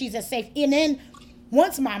okay, she's a safe. And then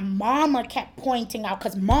once my mama kept pointing out,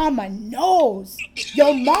 because mama knows.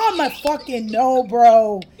 Your mama fucking know,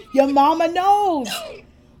 bro. Your mama knows.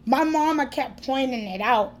 My mama kept pointing it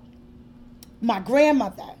out. My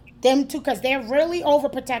grandmother. Them too, because they're really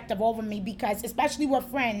overprotective over me, because especially with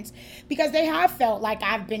friends, because they have felt like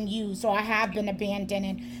I've been used or I have been abandoned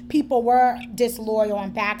and people were disloyal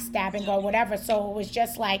and backstabbing or whatever. So it was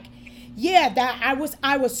just like, yeah, that I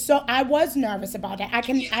was nervous about that.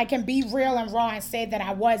 I can be real and raw and say that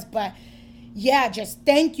I was, but yeah, just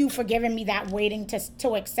thank you for giving me that waiting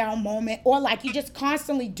to excel moment. Or like you just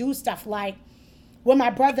constantly do stuff like when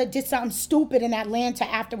my brother did something stupid in Atlanta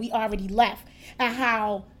after we already left, and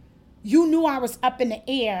how you knew I was up in the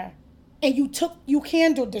air and you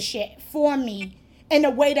handled the shit for me in a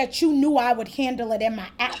way that you knew I would handle it in my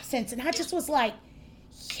absence. And I just was like,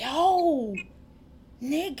 yo,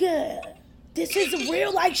 nigga, this is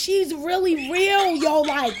real. Like, she's really real, yo.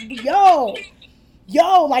 Like,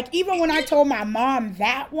 yo, like, even when I told my mom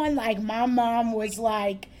that one, like, my mom was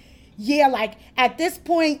like, yeah, like, at this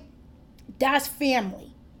point, that's family.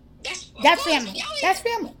 That's course. family. Oh, yeah. That's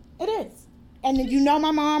family. It is. And then you know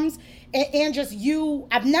my mom's and just you.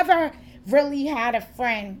 I've never really had a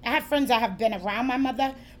friend. I have friends that have been around my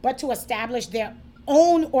mother, but to establish their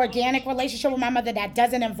own organic relationship with my mother that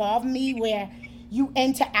doesn't involve me, where you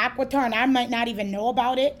interact with her and I might not even know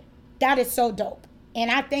about it, that is so dope.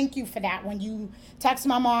 And I thank you for that. When you text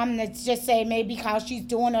my mom to just say maybe how she's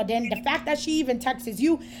doing, or then the fact that she even texts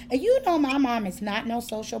you, and you know my mom is not no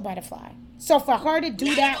social butterfly. So for her to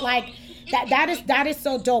do that, like that is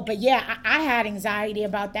so dope. But yeah, I had anxiety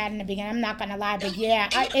about that in the beginning. I'm not gonna lie, but yeah,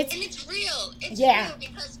 and it's real. It's real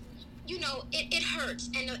because it hurts,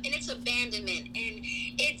 and it's abandonment, and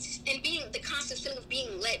and being the constant feeling of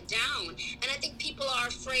being let down. And I think people are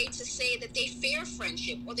afraid to say that they fear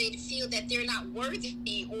friendship, or they feel that they're not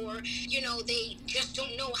worthy, or they just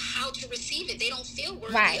don't know how to receive it. They don't feel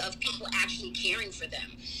worthy of people actually caring for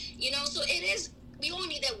them. So it is. We all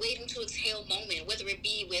need that waiting to exhale moment, whether it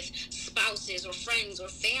be with spouses or friends or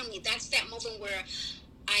family. That's that moment where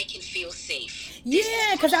I can feel safe.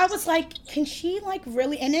 Yeah, because I was like, can she like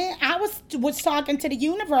really? And then I was talking to the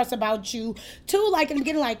universe about you too, like in the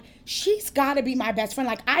beginning, like she's got to be my best friend.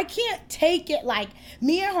 Like I can't take it. Like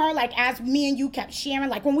me and her, like as me and you kept sharing,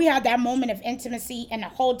 like when we had that moment of intimacy in the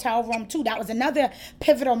hotel room too. That was another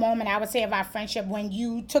pivotal moment, I would say, of our friendship, when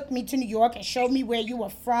you took me to New York and showed me where you were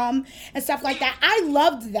from and stuff like that. I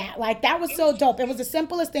loved that. Like that was so dope. It was the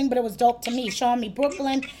simplest thing, but it was dope to me, showing me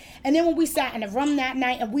Brooklyn. And then when we sat in the room that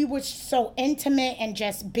night and we were so intimate and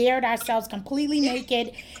just bared ourselves completely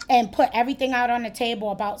naked and put everything out on the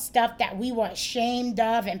table about stuff that we were ashamed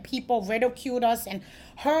of, and people ridiculed us and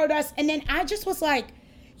hurt us. And then I just was like,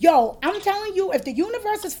 yo, I'm telling you, if the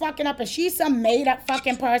universe is fucking up and she's some made up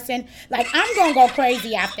fucking person, like I'm going to go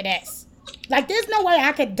crazy after this. Like there's no way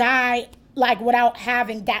I could die like without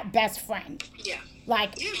having that best friend. Yeah.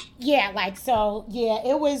 Like, yeah, like, so, yeah,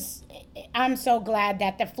 it was, I'm so glad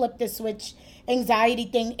that the flip the switch anxiety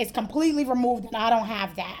thing is completely removed and I don't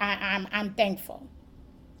have that. I'm thankful.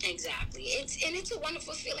 Exactly. It's a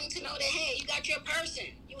wonderful feeling to know that, hey, you got your person.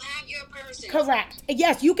 You have your person. Correct.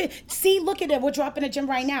 Yes, you can see, look at it. We're dropping the gym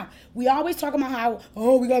right now. We always talk about how,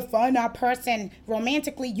 we got to find our person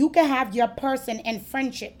romantically. You can have your person in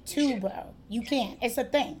friendship too, bro. You can. It's a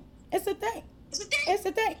thing. It's a thing. It's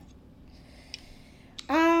a thing.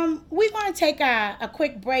 We're going to take a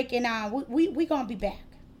quick break, and we're going to be back.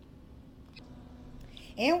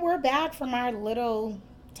 And we're back from our little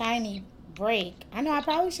tiny break. I know I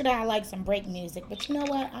probably should have had like some break music, but you know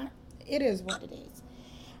what? It is what it is.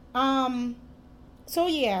 So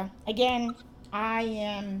yeah, again, I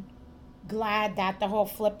am glad that the whole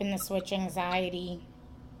flipping the switch anxiety,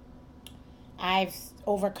 I've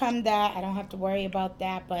overcome that. I don't have to worry about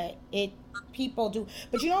that, but people do.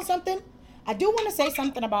 But you know something? I do want to say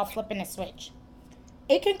something about flipping the switch.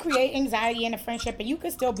 It can create anxiety in a friendship, and you can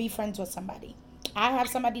still be friends with somebody. I have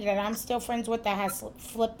somebody that I'm still friends with that has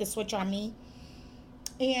flipped the switch on me.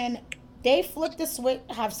 And they have flipped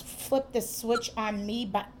the switch on me,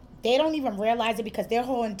 but they don't even realize it because their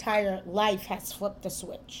whole entire life has flipped the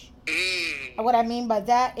switch. And what I mean by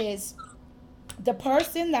that is the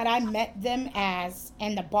person that I met them as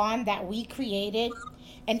and the bond that we created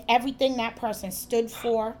and everything that person stood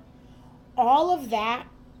for, all of that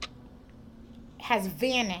has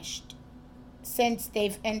vanished since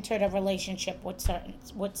they've entered a relationship with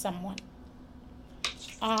someone.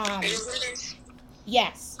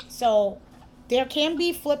 Yes. So there can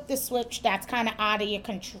be flip the switch that's kind of out of your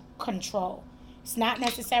control. It's not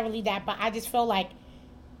necessarily that, but I just feel like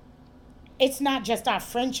it's not just our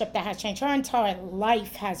friendship that has changed. Her entire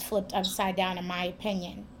life has flipped upside down, in my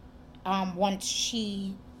opinion, once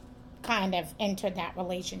she kind of entered that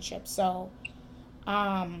relationship. So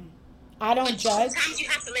I don't judge. Sometimes you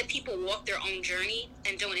have to let people walk their own journey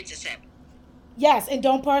and don't intercept. Yes, and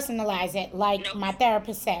don't personalize it like my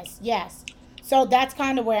therapist says. Yes. So that's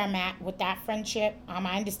kind of where I'm at with that friendship.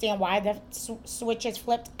 I understand why the switch is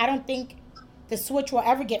flipped. I don't think the switch will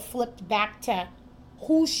ever get flipped back to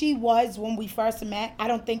who she was when we first met. I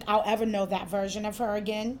don't think I'll ever know that version of her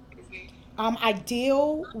again. I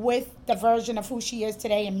deal with the version of who she is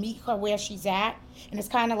today and meet her where she's at. And it's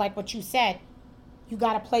kind of like what you said. You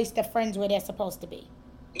got to place the friends where they're supposed to be.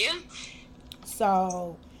 Yeah.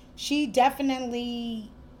 So she definitely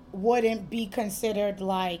wouldn't be considered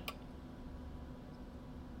like,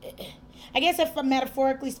 I guess if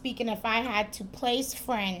metaphorically speaking, if I had to place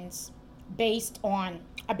friends based on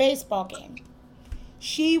a baseball game,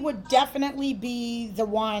 she would definitely be the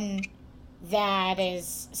one that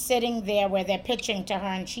is sitting there where they're pitching to her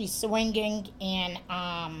and she's swinging, and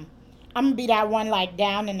I'm gonna be that one like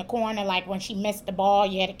down in the corner, like when she missed the ball,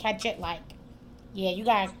 you had to catch it, like Yeah, you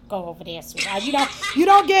gotta go over there, sweetheart. You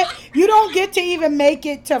don't get to even make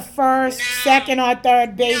it to first, No, second, or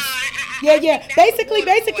third no, base. Yeah, I yeah. think that's a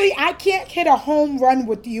Basically, waterboy. I can't hit a home run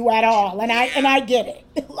with you at all, and Yeah, I get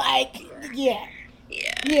it. Like, yeah. yeah,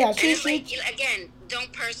 Yeah. yeah. And She it's she like, again,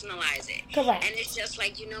 don't personalize it. And it's correct. just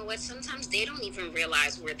like, you know what? Sometimes they don't even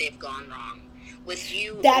realize where they've gone wrong with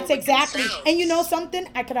you or That's with exactly. And you know themselves. something?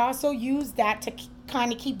 I could also use that to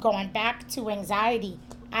kind of keep going back to anxiety.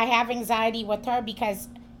 I have anxiety with her because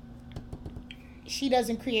she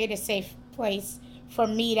doesn't create a safe place for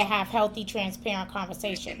me to have healthy, transparent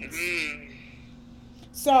conversations. Mm.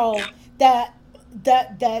 So No.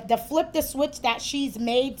 the the flip the switch that she's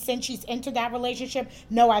made since she's entered that relationship,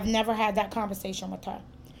 no, I've never had that conversation with her.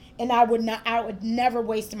 And I would never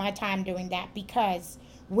waste my time doing that because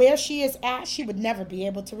where she is at, she would never be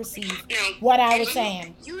able to receive No. what I And was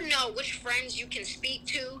saying. you know which friends you can speak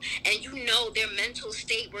to, and you know their mental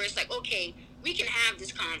state where it's like, okay, we can have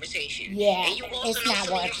this conversation. Yeah, And you also it's know not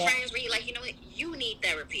some of your worth it. friends where you're like, you know what, you need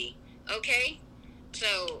therapy. Okay?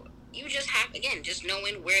 So you just have, again, just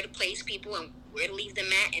knowing where to place people and where to leave them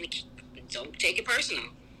at, and don't take it personal.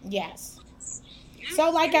 Yes. Yeah, So,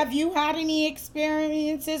 like, yeah. have you had any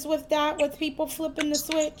experiences with that, with people flipping the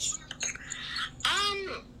switch?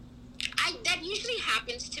 Um, that usually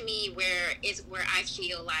happens to me where I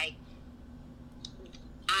feel like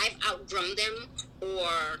I've outgrown them,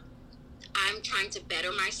 or I'm trying to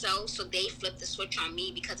better myself, so they flip the switch on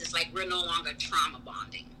me because it's like we're no longer trauma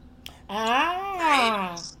bonding, right?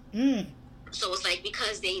 Ah, mm, So it's like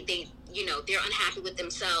because they they're unhappy with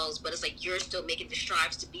themselves, but it's like you're still making the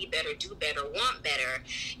strives to be better, do better, want better.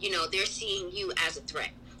 They're seeing you as a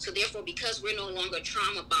threat. So therefore, because we're no longer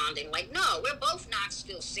trauma bonding, like, no, we're both not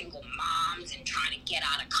still single moms and trying to get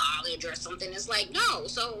out of college or something. It's like, no.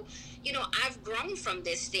 So, I've grown from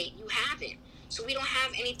this state. You haven't. So we don't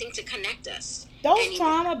have anything to connect us those anymore.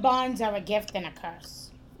 trauma bonds are a gift and a curse.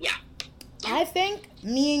 Yeah. I think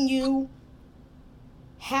me and you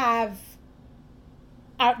have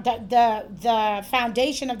the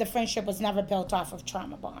foundation of the friendship was never built off of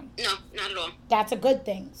trauma bond. No, not at all. That's a good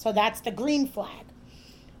thing. So that's the green flag.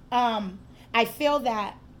 I feel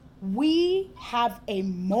that we have a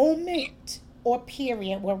moment or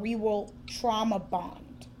period where we will trauma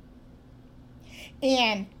bond,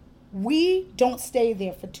 and we don't stay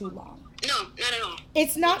there for too long. No, not at all.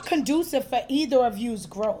 It's not conducive for either of you's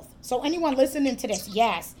growth. So anyone listening to this,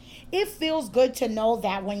 yes, it feels good to know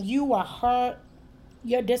that when you are hurt,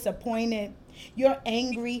 you're disappointed, you're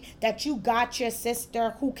angry, that you got your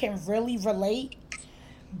sister who can really relate.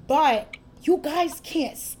 But you guys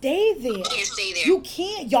can't stay there. Can't stay there. You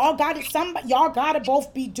can't. Y'all got to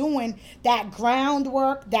both be doing that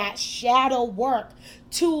groundwork, that shadow work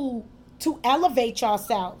to elevate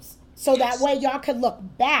yourselves. So that way y'all can look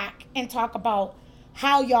back and talk about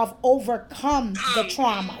how y'all have overcome the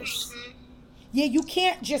traumas. Mhm. Yeah, you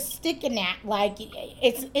can't just stick in that. Like,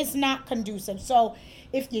 it's not conducive. So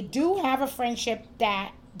if you do have a friendship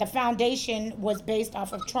that the foundation was based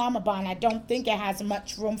off of trauma bond, I don't think it has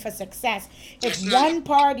much room for success. If It's not. one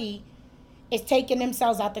party is taking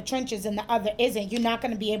themselves out the trenches and the other isn't, you're not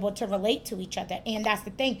going to be able to relate to each other. And that's the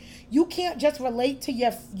thing. You can't just relate to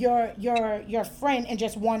your friend in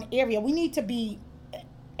just one area. We need to be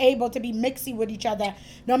able to be mixy with each other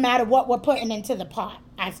no matter what we're putting into the pot.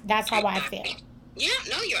 That's how I feel. Yeah,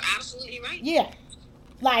 no, you're absolutely right. Yeah.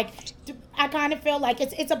 Like, I kind of feel like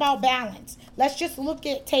it's about balance. Let's just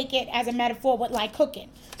take it as a metaphor with like cooking.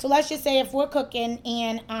 So let's just say if we're cooking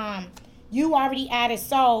and you already added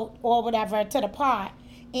salt or whatever to the pot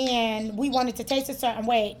and we wanted to taste a certain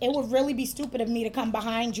way, it would really be stupid of me to come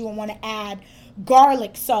behind you and want to add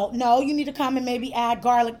garlic salt. No, you need to come and maybe add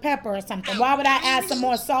garlic pepper or something. Why would I add some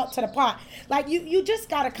more salt to the pot? Like, you just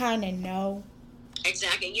got to kind of know.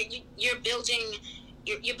 Exactly. You're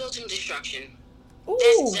building destruction. Ooh.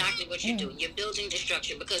 That's exactly what you're doing. You're building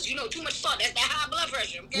destruction because too much salt. That's that high blood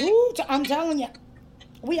pressure. Okay. Ooh, I'm telling you.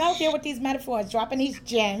 We out here with these metaphors, dropping these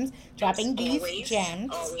gems, dropping these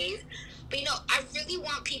gems. Always. But I really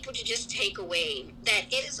want people to just take away that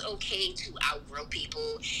it is okay to outgrow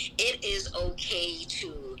people. It is okay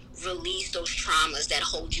to release those traumas that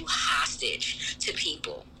hold you hostage to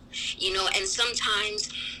people. And sometimes,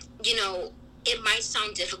 it might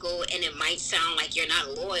sound difficult and it might sound like you're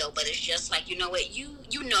not loyal, but it's just like, you know what, you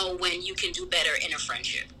know when you can do better in a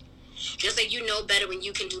friendship. Just like you know better when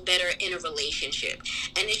you can do better in a relationship.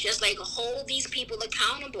 And it's just like hold these people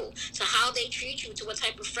accountable to how they treat you, to what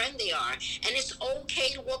type of friend they are. And it's okay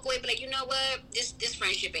to walk away, but like, you know what? This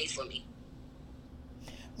friendship ain't for me.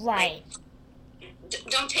 Right.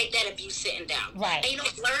 Don't take that abuse sitting down. Right. And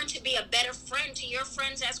learn to be a better friend to your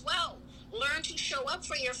friends as well. Learn to show up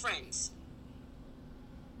for your friends.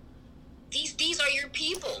 These are your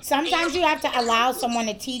people. Sometimes you have to allow someone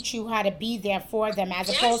to teach you how to be there for them as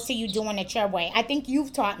opposed to you doing it your way. I think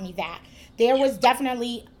you've taught me that. There was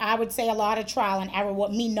definitely, I would say, a lot of trial and error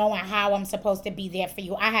with me knowing how I'm supposed to be there for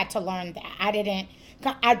you. I had to learn that.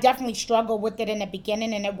 I definitely struggled with it in the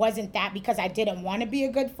beginning, and it wasn't that because I didn't want to be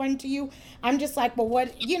a good friend to you. I'm just like, well,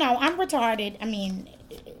 what, I'm retarded. I mean,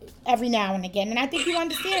 every now and again, and I think you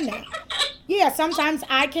understand that. Yeah, sometimes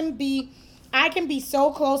I can be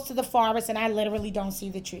so close to the forest and I literally don't see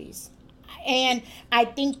the trees. And I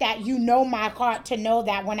think that my heart to know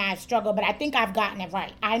that when I struggle, but I think I've gotten it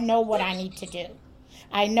right. I know what I need to do.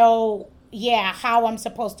 I know, how I'm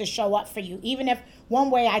supposed to show up for you. Even if one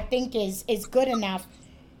way I think is good enough,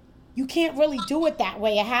 you can't really do it that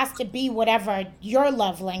way. It has to be whatever your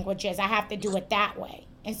love language is. I have to do it that way.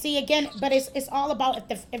 And see, again, but it's all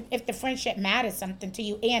about if the friendship matters something to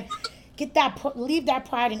you, and leave that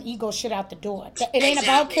pride and ego shit out the door. It ain't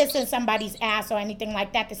about kissing somebody's ass or anything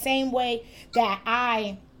like that. The same way that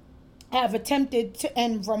I have attempted to,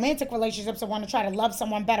 in romantic relationships, I want to try to love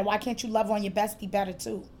someone better. Why can't you love on your bestie better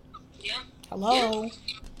too? Yeah. Hello.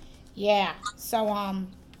 Yeah. So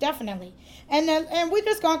definitely. And we're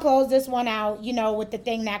just gonna close this one out, with the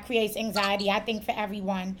thing that creates anxiety, I think, for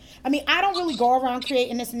everyone. I mean, I don't really go around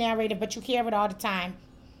creating this narrative, but you hear it all the time.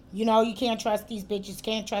 You can't trust these bitches,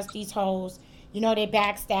 can't trust these hoes. They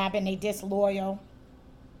backstabbing, they disloyal.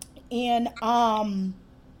 And I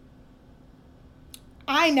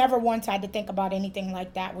never once had to think about anything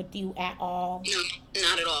like that with you at all. No,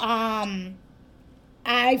 not at all.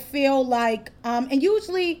 I feel like, and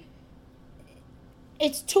usually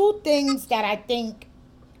it's two things that I think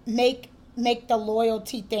make the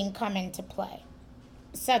loyalty thing come into play.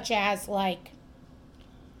 Such as, like,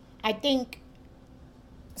 I think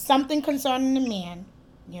something concerning the man,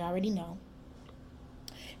 you already know.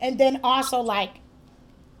 And then also, like,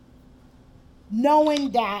 knowing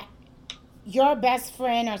that your best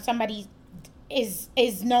friend or somebody is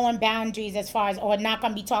knowing boundaries as far as, or not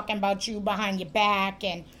going to be talking about you behind your back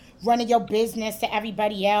and running your business to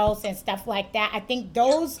everybody else and stuff like that. I think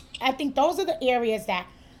those are the areas that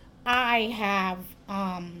I have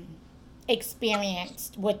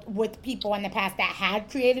experienced with people in the past that had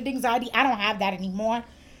created anxiety. I don't have that anymore.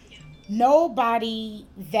 Nobody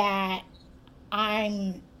that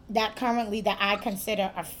currently that I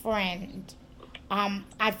consider a friend,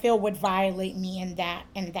 I feel would violate me in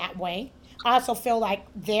that way. I also feel like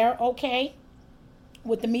they're okay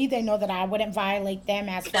with me. They know that I wouldn't violate them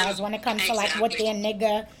as far as when it comes to, like, what their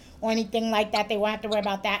nigga or anything like that. They won't have to worry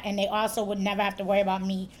about that, and they also would never have to worry about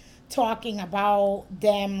me talking about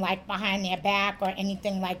them, like, behind their back or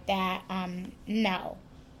anything like that. No.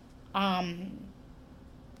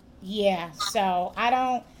 Yeah, so I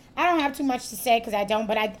don't have too much to say because I don't,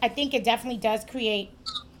 but I think it definitely does create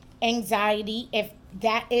anxiety if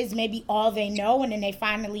that is maybe all they know, and then they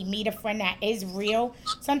finally meet a friend that is real.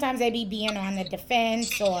 Sometimes they be being on the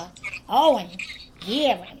defense, or,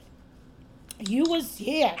 you was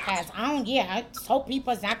here because I just hope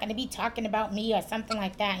people's not going to be talking about me or something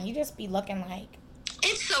like that, and you just be looking like,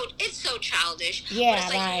 it's so childish. Yeah, but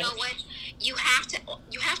it's like, right. You know what? You have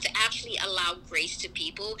to actually allow grace to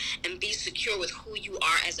people and be secure with who you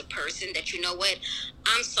are as a person. That, you know what,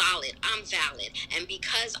 I'm solid, I'm valid, and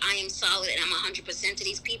because I am solid and I'm 100% to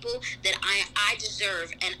these people, that I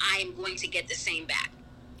deserve, and I am going to get the same back.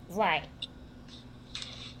 Right.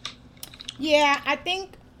 Yeah, I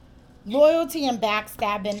think loyalty and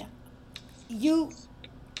backstabbing,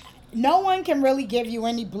 no one can really give you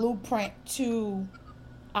any blueprint to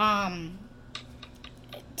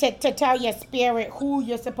tell your spirit who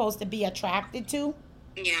you're supposed to be attracted to.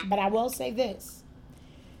 Yeah. But I will say this.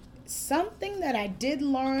 Something that I did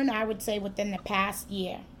learn, I would say, within the past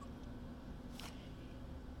year.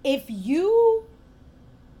 If you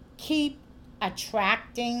keep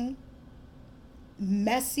attracting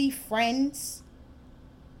messy friends,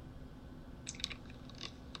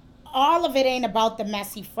 all of it ain't about the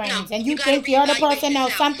messy friends. No, and you gotta think you're the reevaluate person, no,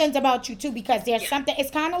 yourself. something's about you too, because there's something.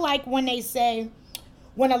 It's kind of like when they say,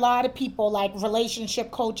 when a lot of people, like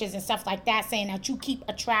relationship coaches and stuff like that, saying that you keep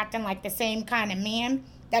attracting like the same kind of man,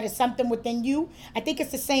 that is something within you. I think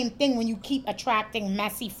it's the same thing when you keep attracting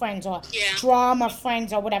messy friends or drama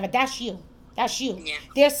friends or whatever. That's you. Yeah.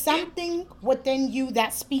 There's something within you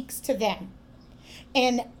that speaks to them.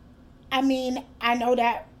 And I mean, I know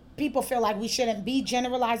that people feel like we shouldn't be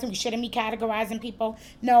generalizing, we shouldn't be categorizing people.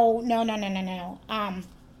 No.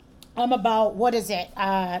 I'm about,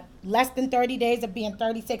 less than 30 days of being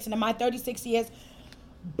 36. And in my 36 years,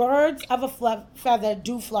 birds of a feather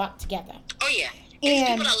do flock together. Oh, yeah. These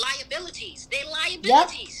And people are liabilities. They're yep,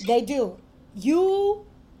 liabilities. they do.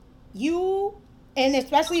 You, and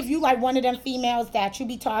especially if you like one of them females that you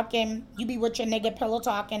be talking, you be with your nigga pillow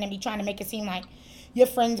talking and be trying to make it seem like your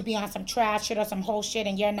friends be on some trash shit or some whole shit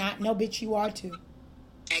and you're not. No, bitch, you are too.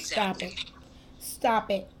 Stop Exactly. it.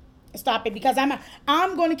 Stop it. Stop it. Because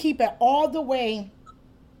I'm going to keep it all the way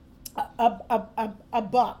a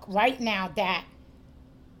buck right now that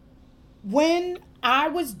when I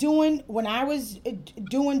was doing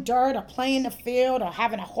dirt or playing the field or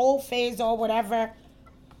having a whole phase or whatever,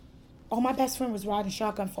 oh, my best friend was riding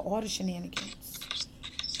shotgun for all the shenanigans.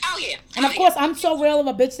 Oh yeah. And of Oh, course, yeah. I'm so real of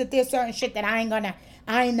a bitch that there's certain shit that I ain't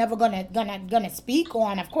never gonna speak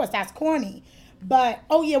on. Of course, that's corny. But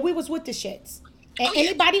oh yeah, we was with the shits. And Oh, yeah.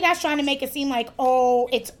 anybody that's trying to make it seem like, oh,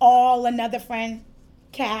 it's all another friend,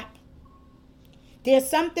 cap. There's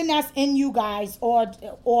something that's in you guys or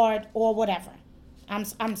whatever.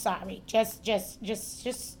 I'm sorry. Just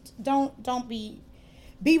don't be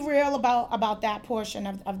real about that portion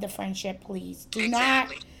of the friendship, please.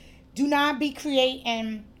 Exactly. Do not be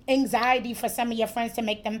creating anxiety for some of your friends to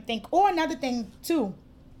make them think. Or another thing too,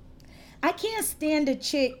 I can't stand a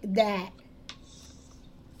chick that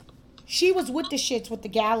she was with the shits with the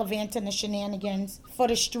gallivant and the shenanigans for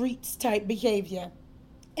the streets type behavior.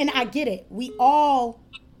 And I get it. We all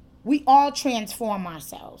transform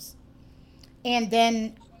ourselves. And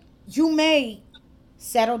then you may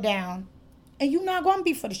settle down and you're not going to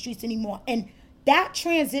be for the streets anymore. And that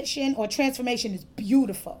transition or transformation is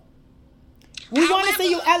beautiful. We want to see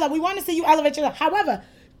you elevate yourself. However,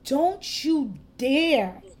 don't you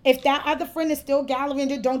dare, if that other friend is still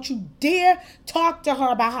gallivanting, don't you dare talk to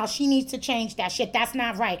her about how she needs to change that shit. That's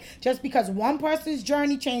not right. Just because one person's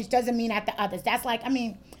journey changed doesn't mean that the others. That's like, I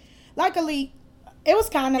mean, luckily, it was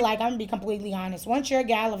kind of like, I'm going to be completely honest. Once your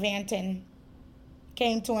gallivanting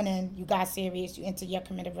came to an end, you got serious, you entered your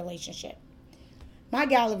committed relationship. My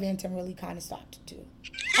gallivanting really kind of stopped too.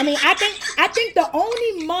 I mean, I think the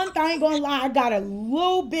only month, I ain't gonna lie, I got a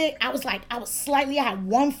little bit, I had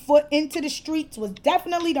 1 foot into the streets, was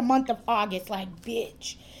definitely the month of August. Like,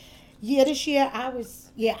 bitch. Yeah, this year I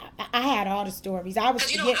had all the stories. I was,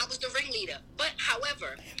 Because, I was the ringleader. But,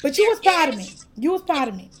 however. But you was proud of me. You was proud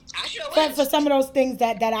of me. I sure was. For some of those things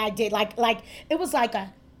that I did. Like, it was like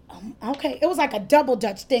it was like a double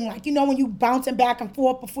dutch thing. Like, when you bouncing back and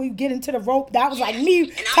forth before you get into the rope. That was like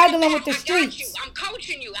me tugging with the streets. I'm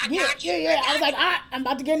coaching you. I Yeah, got you. yeah. I was like, I'm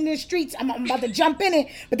about to get in the streets. I'm about to jump in it.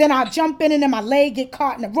 But then I'll jump in and then my leg get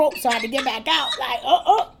caught in the rope. So I had to get back out. Like,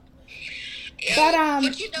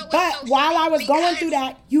 But while I was going through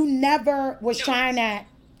that, you never was trying to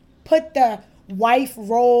put the wife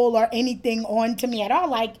role or anything onto me at all.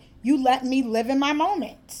 Like, you let me live in my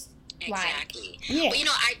moments. Exactly. Yeah. But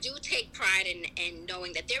I do take pride in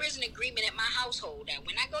knowing that there is an agreement at my household that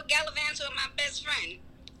when I go gallivanting with my best friend,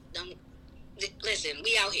 listen,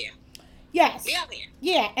 we out here. Yes. We out here.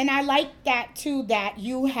 Yeah, and I like that too, that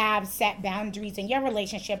you have set boundaries in your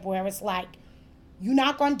relationship where it's like, you're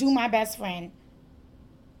not going to do my best friend.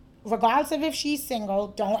 Regardless of if she's single,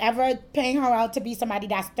 don't ever pay her out to be somebody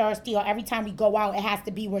that's thirsty, or every time we go out, it has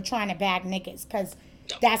to be we're trying to bag niggas, because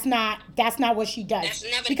that's not what she does. That's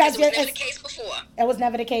never, because it was never the case before. It was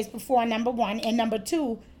never the case before, number one. And number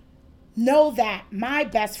two, know that my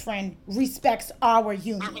best friend respects our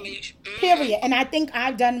union. Period. And I think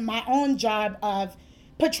I've done my own job of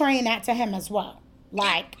portraying that to him as well.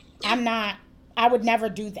 Like, I would never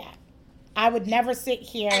do that. I would never sit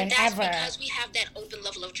here and that's ever. Because we have that open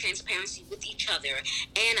level of transparency with each other,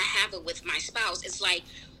 and I have it with my spouse. It's like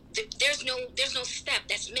there's no step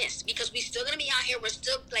that's missed, because we're still gonna be out here. We're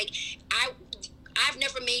still like I've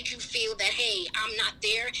never made you feel that, hey, I'm not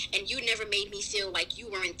there, and you never made me feel like you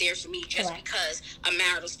weren't there for me just Correct. because a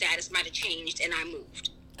marital status might have changed and I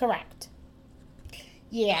moved. Correct.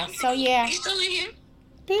 Yeah. So yeah. You still in here?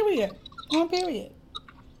 Period. On period.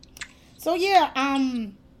 So yeah.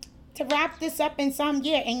 To wrap this up in sum,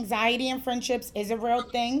 anxiety in friendships is a real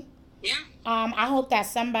thing. Yeah. I hope that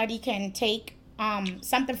somebody can take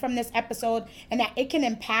something from this episode and that it can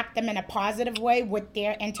impact them in a positive way with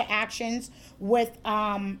their interactions with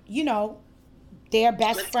their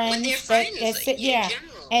best friends. With their friends, in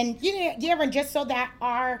general. And and just so that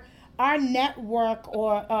our network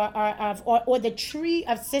or the tree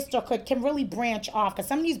of sisterhood can really branch off, because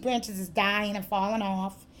some of these branches is dying and falling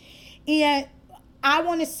off. And I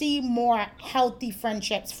want to see more healthy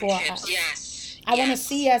friendships for us. Yes. I want to Yes.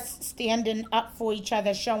 see us standing up for each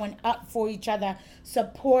other, showing up for each other,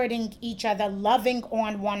 supporting each other, loving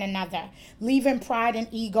on one another, leaving pride and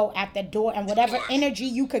ego at the door. And whatever Sure. energy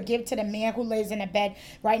you could give to the man who lays in the bed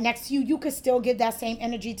right next to you, you could still give that same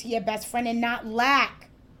energy to your best friend and not lack.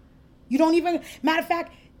 You don't even, matter of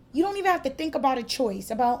fact, you don't even have to think about a choice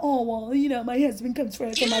about, oh, well, you know, my husband comes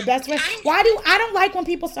first and my best friend. I don't like when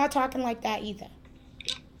people start talking like that either.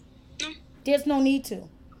 No. There's no need to.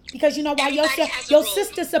 Because you know why? Everybody has a Your role.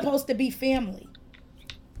 sister's supposed to be family.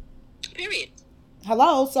 Period.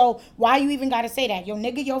 Hello? So why you even got to say that? Your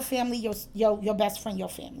nigga, your family, your best friend, your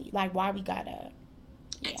family. Like, why we got to...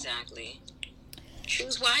 Exactly.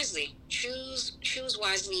 Choose wisely. Choose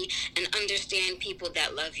wisely and understand people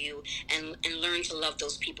that love you and learn to love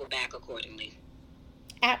those people back accordingly.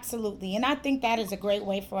 Absolutely. And I think that is a great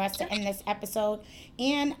way for us to end this episode.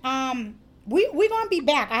 And we're gonna be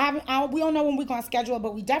back. We don't know when we're gonna schedule it,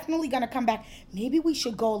 but we definitely gonna come back. Maybe we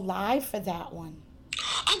should go live for that one.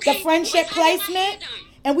 Okay. The friendship let's have my hair placement. done.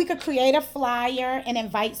 And we could create a flyer and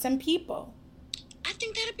invite some people I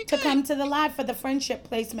think that'd be to good. come to the live for the friendship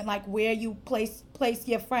placement, like where you place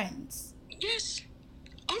your friends. Yes.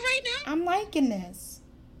 All right now. I'm liking this.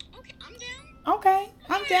 Okay, I'm down. Okay,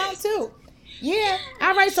 I'm down too. Yeah.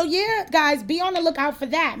 All right. So yeah, guys, be on the lookout for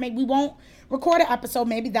that. Maybe we won't record an episode.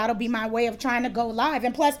 Maybe that'll be my way of trying to go live.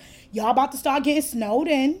 And plus, y'all about to start getting snowed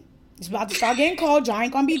in. It's about to start getting cold. Y'all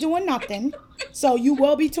ain't gonna be doing nothing. So you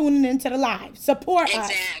will be tuning into the live. Support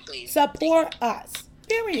Exactly. us. Support us.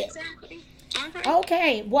 Period. Exactly. All right.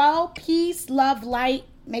 Okay. Well, peace, love, light.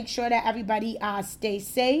 Make sure that everybody stays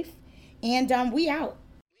safe. And we out.